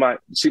train with my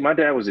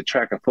dad was a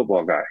track and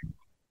football guy.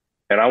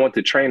 And I wanted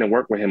to train and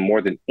work with him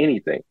more than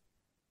anything.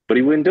 But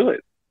he wouldn't do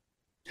it.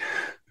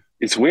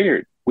 It's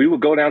weird. We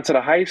would go down to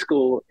the high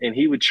school and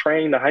he would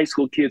train the high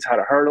school kids how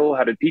to hurdle,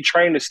 he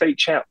trained the state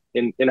champ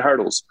in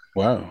hurdles.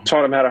 Wow.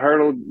 Taught him how to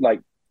hurdle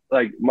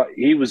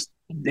he was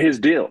his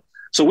deal.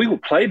 So we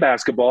would play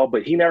basketball,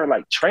 but he never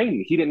trained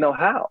me. He didn't know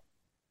how.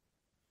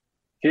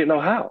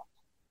 What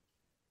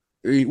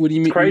do you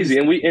mean? It's crazy.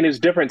 And it's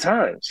different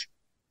times.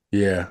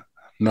 Yeah.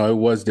 No, it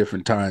was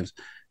different times.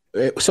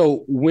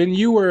 So when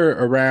you were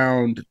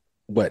around,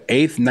 what,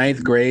 8th,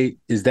 9th grade?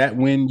 Is that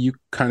when you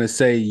kind of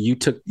say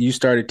you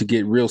started to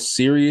get real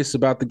serious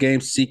about the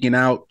game, seeking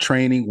out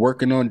training,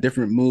 working on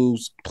different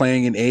moves,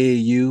 playing in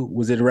AAU?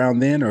 Was it around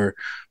then or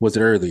was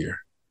it earlier?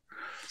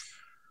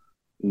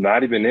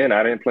 Not even then.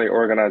 I didn't play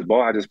organized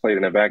ball. I just played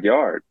in the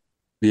backyard.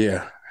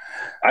 Yeah.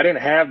 I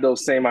didn't have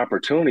those same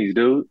opportunities,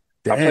 dude.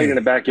 Dang. I played in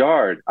the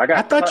backyard.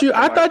 I thought you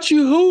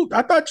hooped.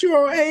 I thought you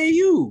were on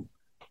AAU.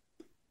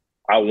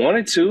 I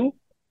wanted to.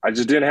 I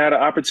just didn't have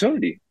the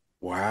opportunity.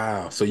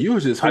 Wow. So you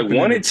was just I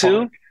wanted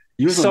to.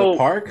 You was in the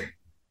park?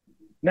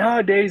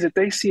 Nowadays, if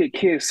they see a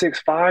kid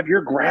 6'5",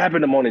 you're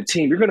grabbing him on a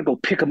team. You're going to go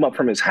pick him up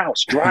from his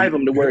house, drive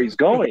him to where he's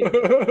going.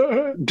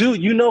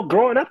 Dude,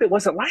 growing up, it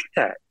wasn't like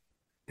that.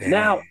 Dang.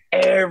 Now,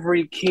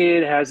 every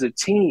kid has a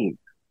team.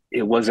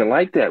 It wasn't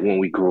like that when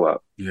we grew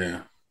up.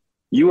 Yeah.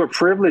 You were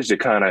privileged to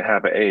kind of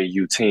have an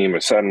AAU team or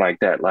something like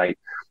that. Like,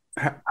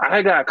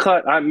 I got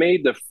cut. I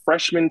made the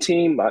freshman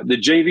team, the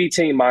JV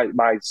team,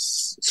 my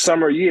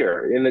summer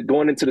year,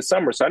 going into the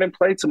summer. So I didn't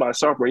play till my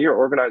sophomore year,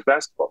 organized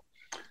basketball.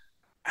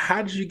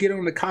 How did you get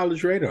on the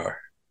college radar?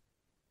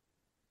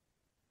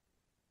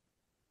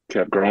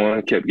 Kept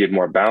growing, kept getting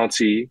more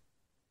bounty.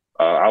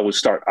 I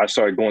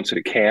started going to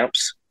the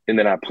camps, and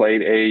then I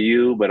played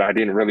AAU, but I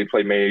didn't really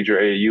play major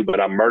AAU, but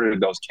I murdered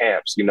those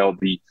camps. You know,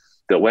 the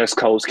West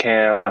Coast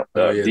camp,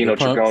 Dino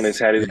Trigonis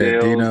had his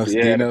deals.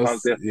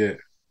 Yeah.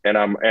 And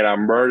I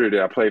murdered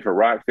it. I played for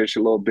Rockfish a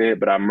little bit,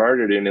 but I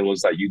murdered it, and it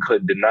was like you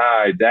couldn't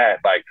deny that.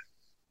 Like,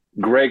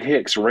 Greg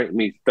Hicks ranked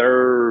me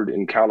 3rd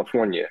in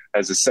California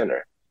as a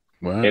center.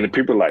 Wow. And the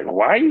people are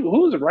like,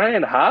 who's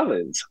Ryan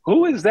Hollins?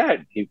 Who is that?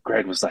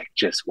 Greg was like,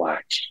 just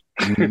watch.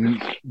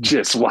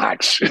 Just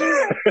watch.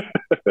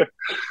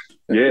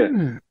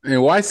 Yeah.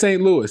 And why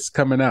St. Louis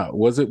coming out?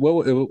 Was it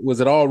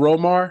all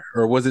Romar,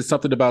 or was it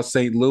something about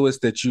St. Louis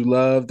that you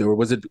loved, or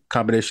was it a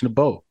combination of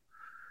both?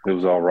 It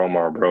was all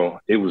Romar, bro.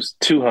 It was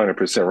 200%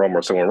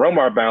 Romar. So when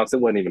Romar bounced, it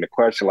wasn't even a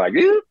question like,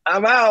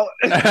 I'm out.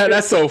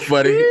 That's so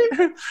funny.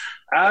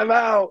 I'm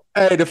out.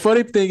 Hey, the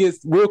funny thing is,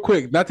 real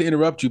quick, not to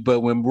interrupt you, but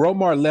when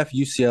Romar left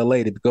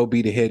UCLA to go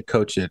be the head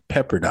coach at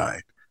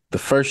Pepperdine the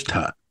first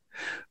time,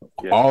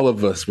 all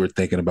of us were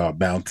thinking about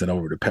bouncing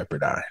over to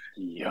Pepperdine.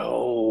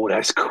 Yo,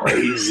 that's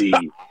crazy.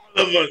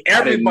 Everybody.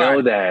 I didn't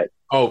know that.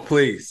 Oh,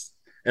 please.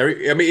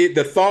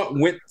 The thought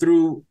went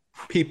through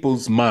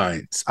people's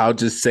minds. I'll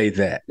just say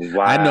that.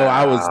 Wow. I know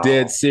I was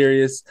dead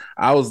serious.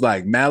 I was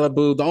like,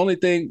 Malibu. The only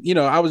thing,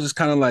 I was just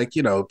kind of like,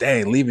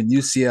 dang, leaving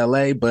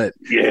UCLA, but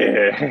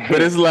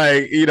but it's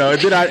like, then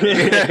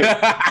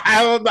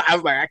I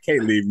was like, I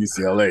can't leave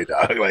UCLA,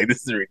 dog. Like,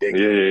 this is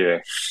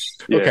ridiculous.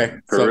 Yeah. Okay.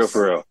 For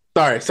real.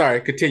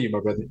 Sorry. Continue, my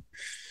brother.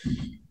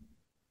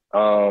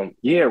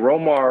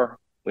 Romar,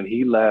 when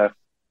he left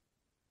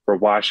for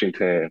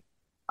Washington,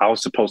 I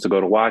was supposed to go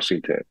to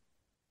Washington.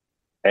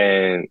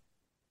 And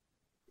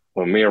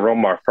when me and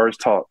Romar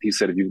first talked, he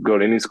said, if you go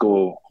to any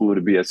school, who would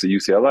it be? I said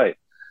UCLA.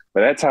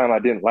 But at that time, I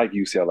didn't like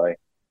UCLA.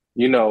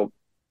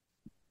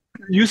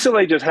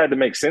 UCLA just had to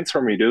make sense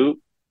for me, dude.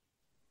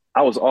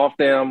 I was off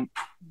them,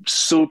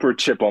 super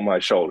chip on my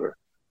shoulder.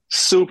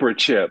 Super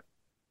chip.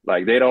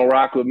 Like, they don't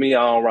rock with me,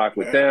 I don't rock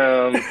with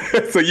them.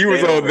 So you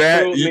was on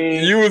that.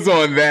 You was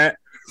on that.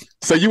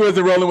 So you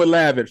wasn't rolling with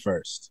Lav at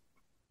first?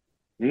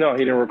 No, he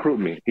didn't recruit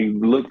me. He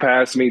looked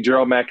past me.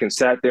 Gerald Mackins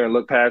sat there and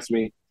looked past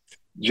me.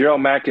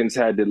 Gerald Mackins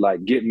had to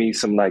get me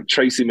some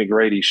Tracy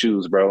McGrady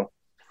shoes, bro.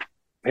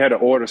 He had to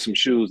order some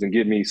shoes and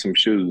get me some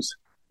shoes.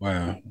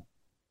 Wow.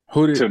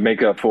 To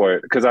make up for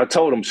it. Because I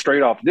told him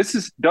straight off, this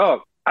is,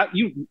 dog,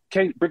 you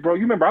can't, bro,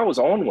 you remember I was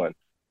on one.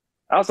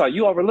 I was like,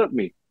 you overlooked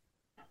me.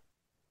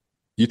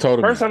 You told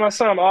him. First time I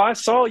saw him, I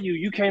saw you.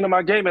 You came to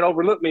my game and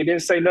overlooked me and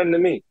didn't say nothing to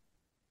me.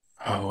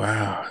 Oh,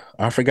 wow.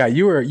 I forgot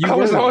you were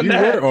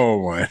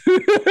on one.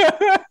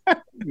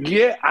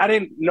 Yeah, I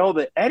didn't know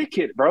the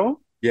etiquette, bro.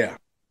 Yeah.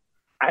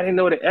 I didn't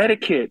know the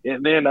etiquette.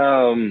 And then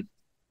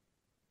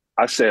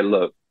I said,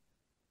 look,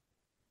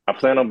 I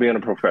plan on being a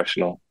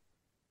professional,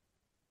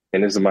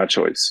 and this is my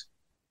choice.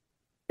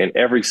 And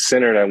every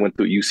center that went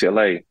through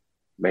UCLA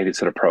made it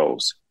to the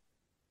pros.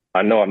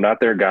 I know I'm not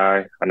their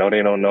guy. I know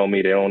they don't know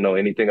me. They don't know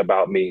anything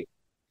about me.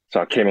 So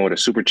I came in with a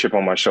super chip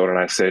on my shoulder,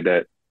 and I said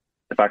that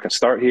if I can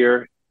start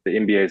here, the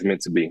NBA is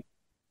meant to be.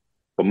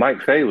 But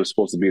Mike Fay was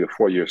supposed to be the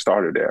 4-year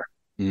starter there,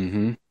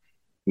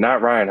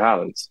 not Ryan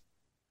Hollins.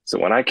 So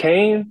when I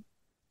came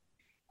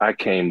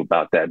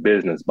about that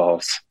business,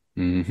 boss.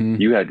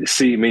 You had to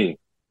see me.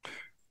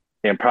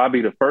 And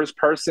probably the first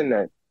person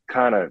that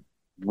kind of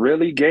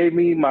really gave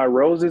me my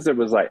roses, it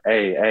was like,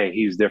 hey,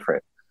 he's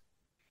different.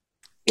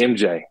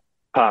 MJ,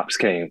 Pops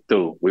came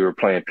through. We were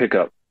playing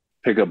pickup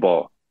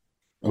ball.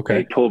 Okay.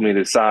 He pulled me to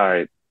the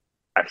side.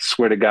 I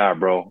swear to God,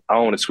 bro, I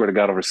don't want to swear to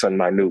God over something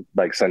minute,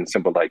 like something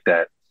simple like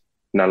that.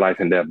 Not life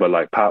and death,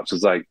 but Pops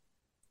was like,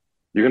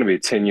 you're going to be a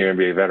 10-year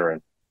NBA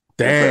veteran.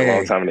 Dang. For a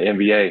long time in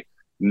the NBA.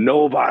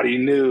 Nobody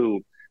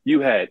knew.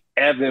 You had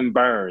Evan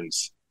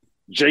Burns,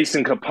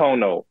 Jason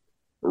Capono,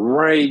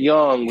 Ray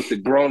Young with the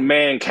grown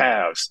man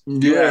calves.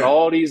 You had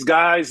all these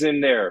guys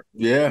in there.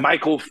 Yeah.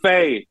 Michael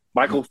Fay.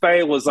 Michael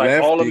Fay was like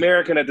Lefty.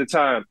 All-American at the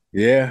time.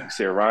 Yeah. He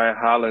said, Ryan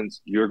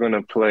Hollins, you're going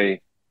to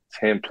play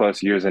 10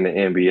 plus years in the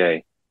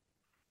NBA.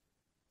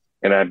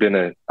 And I've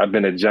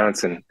been a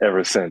Johnson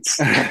ever since.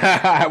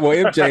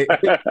 Well,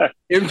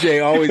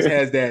 MJ always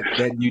has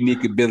that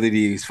unique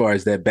ability as far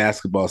as that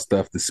basketball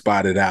stuff to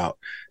spot it out.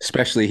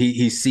 Especially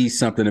he sees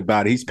something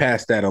about it. He's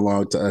passed that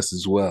along to us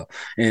as well.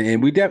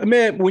 And we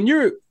man, when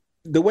you're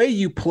the way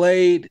you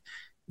played,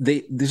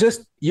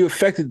 you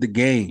affected the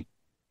game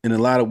in a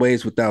lot of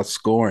ways without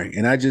scoring.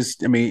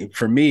 And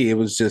for me, it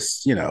was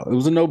just, it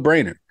was a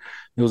no-brainer.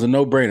 It was a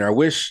no-brainer. I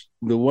wish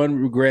the one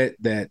regret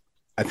that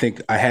I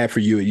think I had for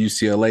you at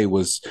UCLA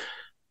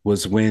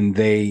was when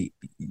they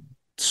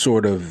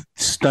sort of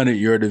stunted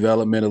your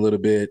development a little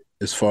bit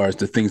as far as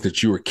the things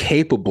that you were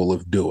capable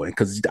of doing.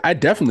 Because I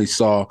definitely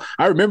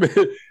I remember,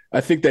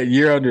 I think that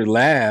year under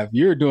Lav,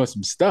 you were doing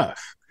some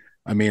stuff.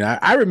 I mean,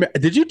 I remember,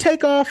 did you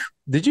take off?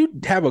 Did you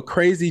have a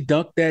crazy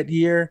dunk that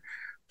year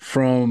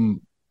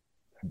from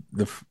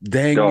the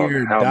dang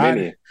year? How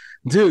many?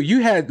 Dude,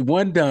 you had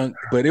one dunk,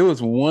 but it was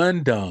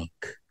one dunk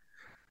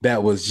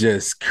that was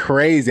just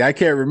crazy. I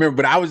can't remember,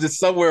 but I was just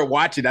somewhere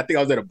watching. I think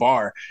I was at a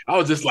bar. I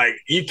was just like,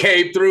 you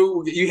came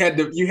through. You had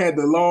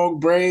the long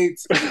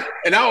braids,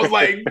 and I was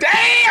like,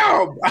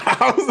 damn.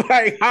 I was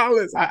like,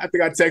 Hollins. I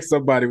think I texted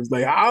somebody. It was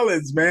like,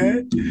 Hollins,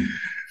 man.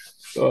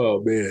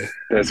 Oh man,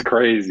 that's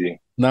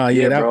crazy. No,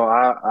 bro.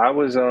 I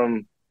was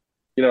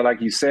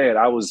like you said,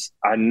 I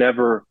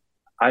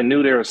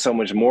knew there was so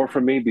much more for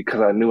me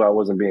because I knew I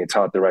wasn't being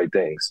taught the right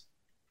things,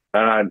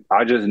 and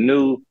I just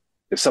knew.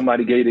 If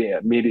somebody gave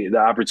me the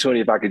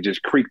opportunity, if I could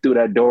just creak through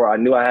that door, I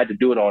knew I had to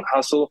do it on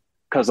hustle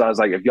because I was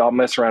like, if y'all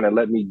mess around and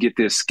let me get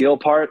this skill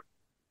part,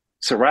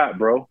 it's a wrap,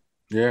 bro.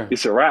 Yeah.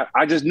 It's a wrap.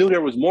 I just knew there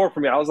was more for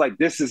me. I was like,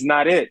 this is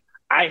not it.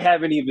 I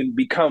haven't even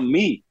become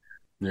me.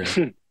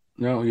 Yeah.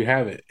 No, you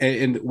haven't.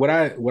 And what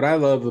I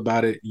love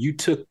about it, you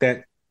took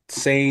that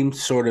same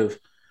sort of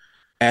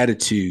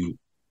attitude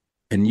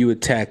and you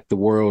attacked the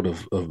world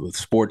of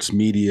sports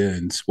media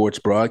and sports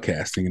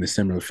broadcasting in a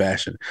similar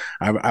fashion.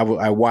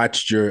 I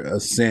watched your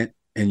ascent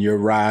and your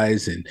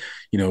rise, and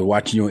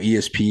watching you on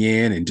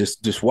ESPN, and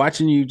just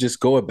watching you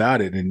just go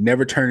about it and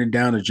never turning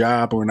down a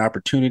job or an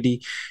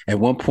opportunity. At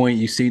one point,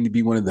 you seem to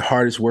be one of the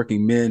hardest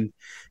working men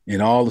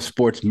in all the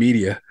sports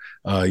media.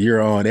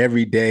 You're on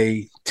every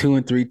day, 2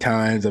 and 3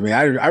 times. I mean,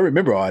 I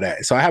remember all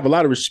that, so I have a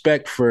lot of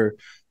respect for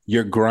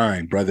your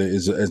grind, brother,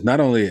 is not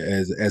only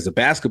as a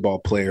basketball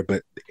player,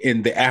 but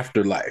in the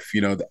afterlife,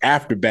 the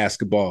after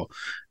basketball,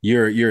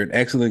 you're an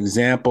excellent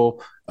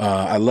example.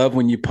 I love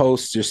when you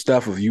post your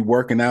stuff of you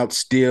working out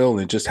still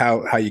and just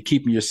how you're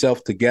keeping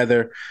yourself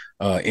together,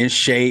 in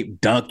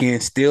shape, dunking,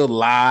 still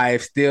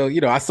live, still,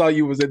 I saw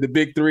you was in the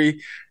Big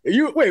Three.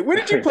 Wait, when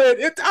did you play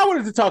it? I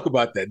wanted to talk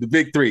about that, the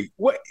Big Three.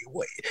 What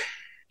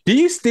do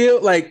you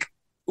still like?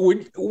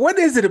 What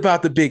is it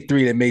about the Big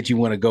Three that made you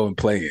want to go and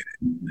play in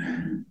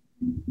it?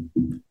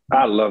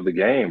 I love the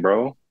game,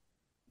 bro.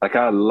 Like,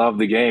 I love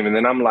the game. And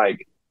then I'm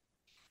like,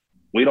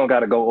 we don't got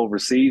to go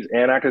overseas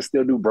and I can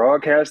still do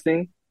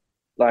broadcasting.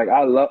 Like,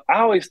 I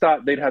always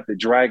thought they'd have to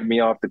drag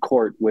me off the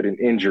court with an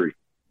injury.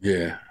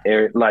 Yeah.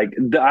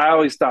 And I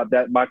always thought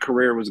that my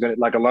career was going to,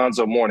 like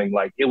Alonzo Mourning,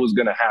 like it was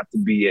going to have to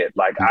be it.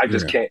 Like, I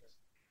just can't.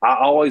 I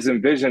always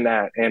envisioned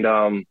that.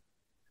 And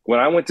when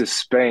I went to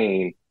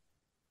Spain,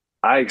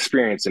 I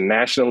experienced a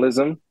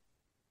nationalism,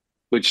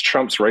 which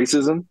trumps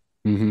racism.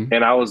 Mm-hmm.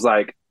 And I was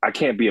like, I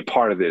can't be a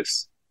part of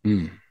this.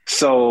 Mm.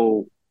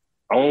 So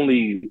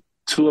only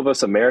 2 of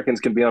us Americans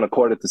can be on the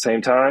court at the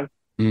same time.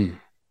 Mm.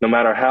 No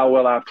matter how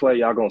well I play,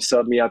 y'all going to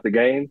sub me out the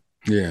game.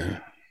 Yeah.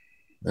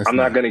 I'm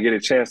not going to get a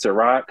chance to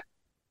rock.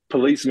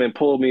 Policeman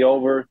pulled me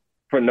over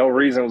for no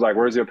reason. Was like,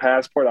 where's your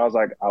passport? I was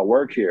like, I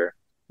work here.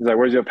 He's like,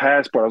 where's your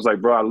passport? I was like,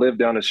 bro, I live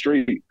down the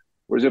street.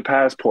 Where's your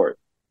passport?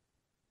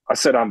 I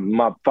said,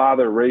 my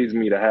father raised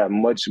me to have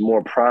much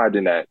more pride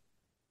than that.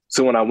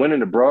 So when I went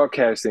into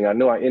broadcasting, I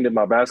knew I ended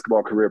my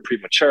basketball career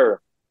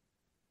premature,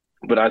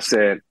 but I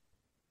said,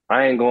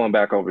 I ain't going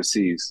back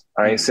overseas.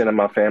 I ain't sending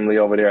my family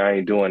over there. I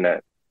ain't doing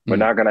that. We're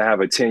not going to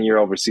have a 10-year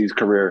overseas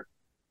career.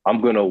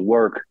 I'm going to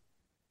work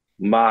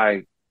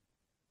my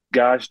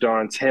gosh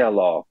darn tail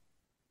off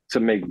to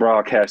make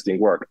broadcasting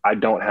work. I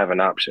don't have an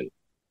option.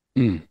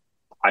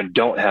 I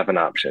don't have an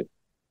option.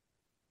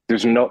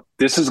 This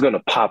is going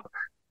to pop.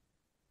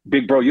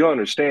 Big bro, you don't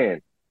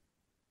understand.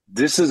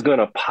 This is going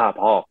to pop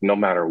off no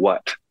matter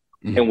what.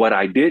 And what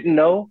I didn't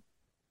know,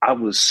 I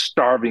was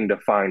starving to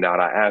find out.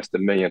 I asked a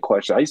million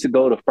questions. I used to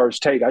go to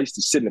First Take. I used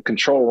to sit in the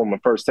control room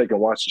at First Take and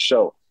watch the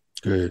show.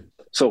 Good.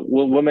 So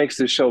what makes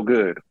this show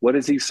good? What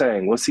is he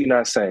saying? What's he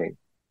not saying?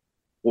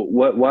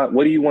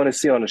 What do you want to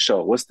see on the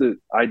show? What's the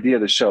idea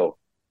of the show?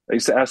 I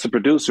used to ask the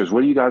producers,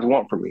 what do you guys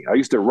want from me? I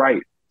used to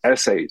write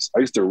essays.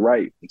 I used to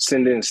write and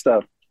send in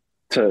stuff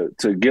to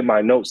get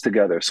my notes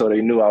together so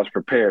they knew I was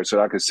prepared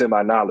so I could send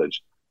my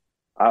knowledge.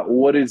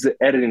 What does the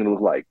editing look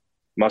like?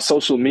 My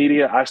social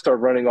media, I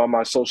started running on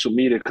my social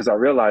media because I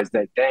realized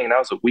that, dang, that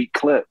was a weak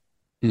clip.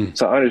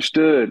 So I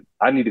understood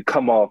I need to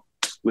come off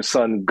with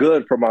something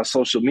good for my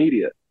social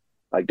media.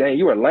 Like, dang,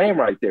 you were lame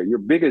right there. Your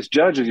biggest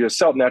judge is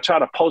yourself. Now try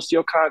to post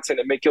your content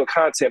and make your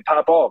content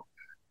pop off.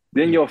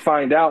 Then you'll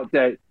find out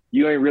that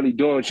you ain't really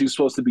doing what you're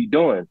supposed to be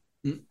doing.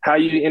 How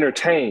you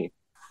entertain.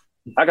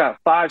 I got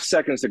 5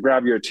 seconds to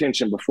grab your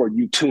attention before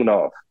you tune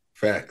off.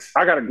 Facts.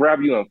 I got to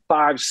grab you in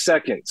 5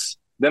 seconds.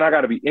 Then I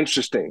got to be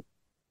interesting.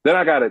 Then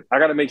I got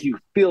to make you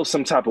feel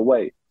some type of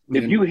way.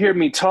 If you hear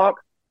me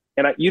talk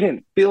and you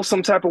didn't feel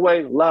some type of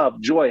way, love,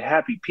 joy,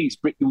 happy, peace,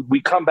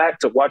 we come back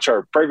to watch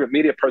our favorite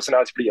media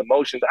personality for the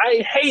emotions.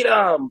 I hate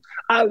him.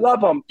 I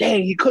love him.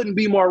 Dang, he couldn't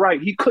be more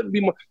right. He couldn't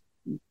be more.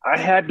 I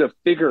had to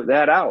figure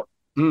that out.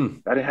 I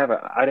didn't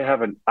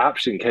have an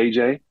option,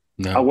 KJ.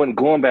 No. I wasn't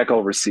going back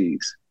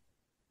overseas.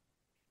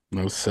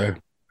 No, sir.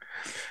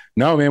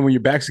 No, man, when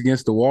your back's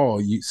against the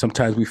wall,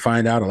 sometimes we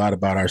find out a lot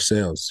about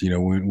ourselves, you know,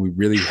 when we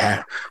really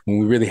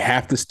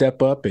have to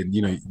step up and,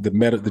 you know,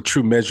 the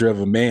true measure of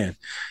a man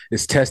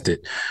is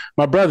tested.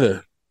 My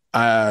brother,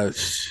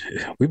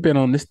 we've been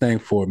on this thing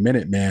for a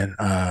minute, man.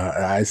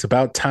 It's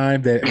about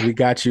time that we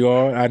got you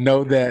on. I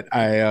know that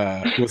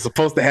I was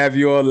supposed to have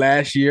you on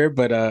last year,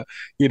 but,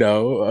 you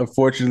know,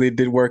 unfortunately it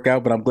didn't work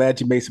out. But I'm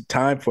glad you made some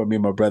time for me,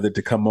 my brother,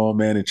 to come on,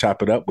 man, and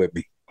chop it up with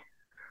me.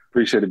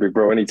 Appreciate it, big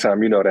bro.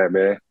 Anytime. You know that,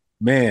 man.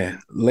 Man,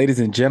 ladies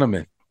and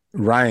gentlemen,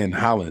 Ryan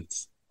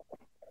Hollins.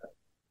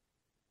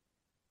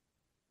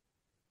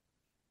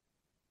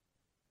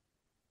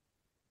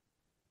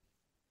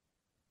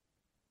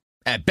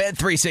 At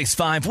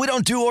Bet365, we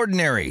don't do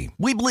ordinary.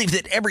 We believe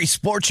that every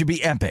sport should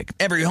be epic.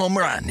 Every home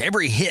run,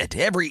 every hit,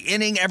 every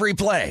inning, every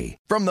play.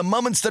 From the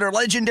moments that are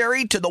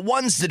legendary to the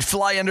ones that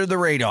fly under the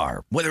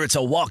radar. Whether it's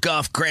a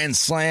walk-off grand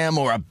slam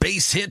or a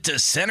base hit to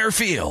center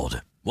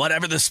field.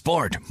 Whatever the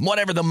sport,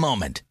 whatever the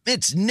moment,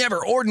 it's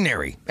never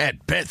ordinary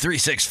at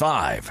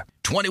Bet365.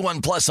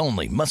 21 plus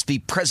only. Must be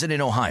present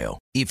in Ohio.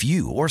 If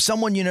you or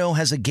someone you know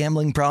has a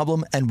gambling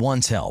problem and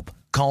wants help,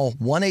 call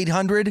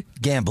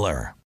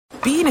 1-800-GAMBLER.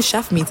 Being a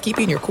chef means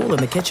keeping your cool in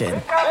the kitchen.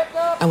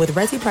 And with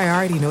Resi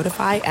Priority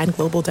Notify and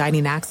Global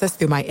Dining Access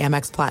through my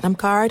Amex Platinum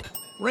card,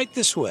 right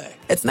this way.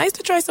 It's nice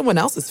to try someone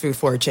else's food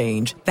for a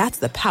change. That's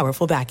the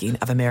powerful backing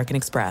of American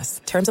Express.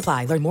 Terms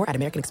apply. Learn more at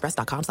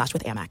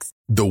americanexpress.com/withAmex.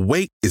 The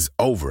wait is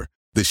over.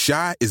 The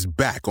Chi is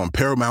back on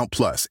Paramount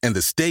Plus, and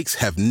the stakes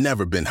have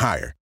never been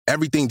higher.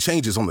 Everything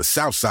changes on the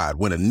South Side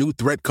when a new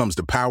threat comes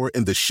to power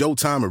in the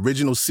Showtime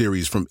original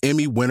series from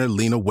Emmy winner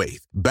Lena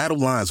Waithe. Battle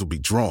lines will be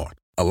drawn,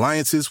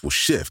 alliances will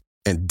shift,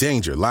 and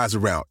danger lies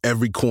around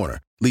every corner,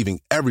 leaving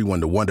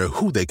everyone to wonder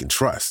who they can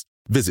trust.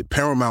 Visit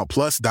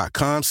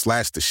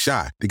ParamountPlus.com/The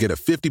Chi to get a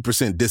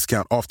 50%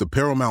 discount off the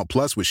Paramount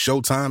Plus with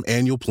Showtime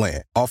annual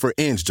plan. Offer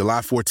ends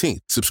July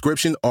 14th.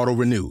 Subscription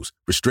auto-renews.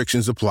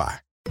 Restrictions apply.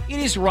 It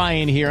is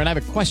Ryan here, and I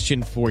have a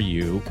question for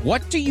you.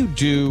 What do you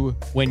do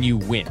when you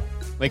win?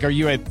 Like, are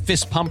you a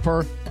fist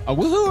pumper, a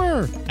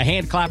woohooer, a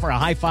hand clapper, a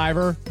high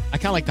fiver? I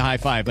kind of like the high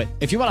five, but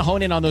if you want to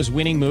hone in on those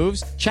winning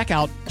moves, check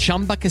out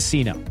Chumba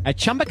Casino. At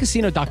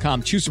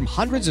ChumbaCasino.com, choose from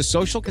hundreds of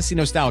social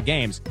casino-style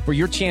games for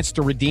your chance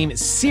to redeem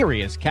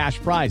serious cash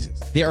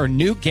prizes. There are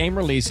new game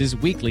releases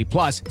weekly,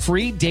 plus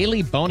free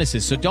daily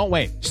bonuses, so don't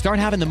wait. Start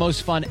having the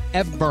most fun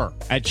ever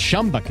at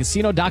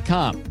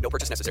ChumbaCasino.com. No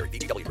purchase necessary.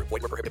 VGW. Void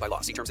where prohibited by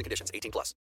law. See terms and conditions. 18+.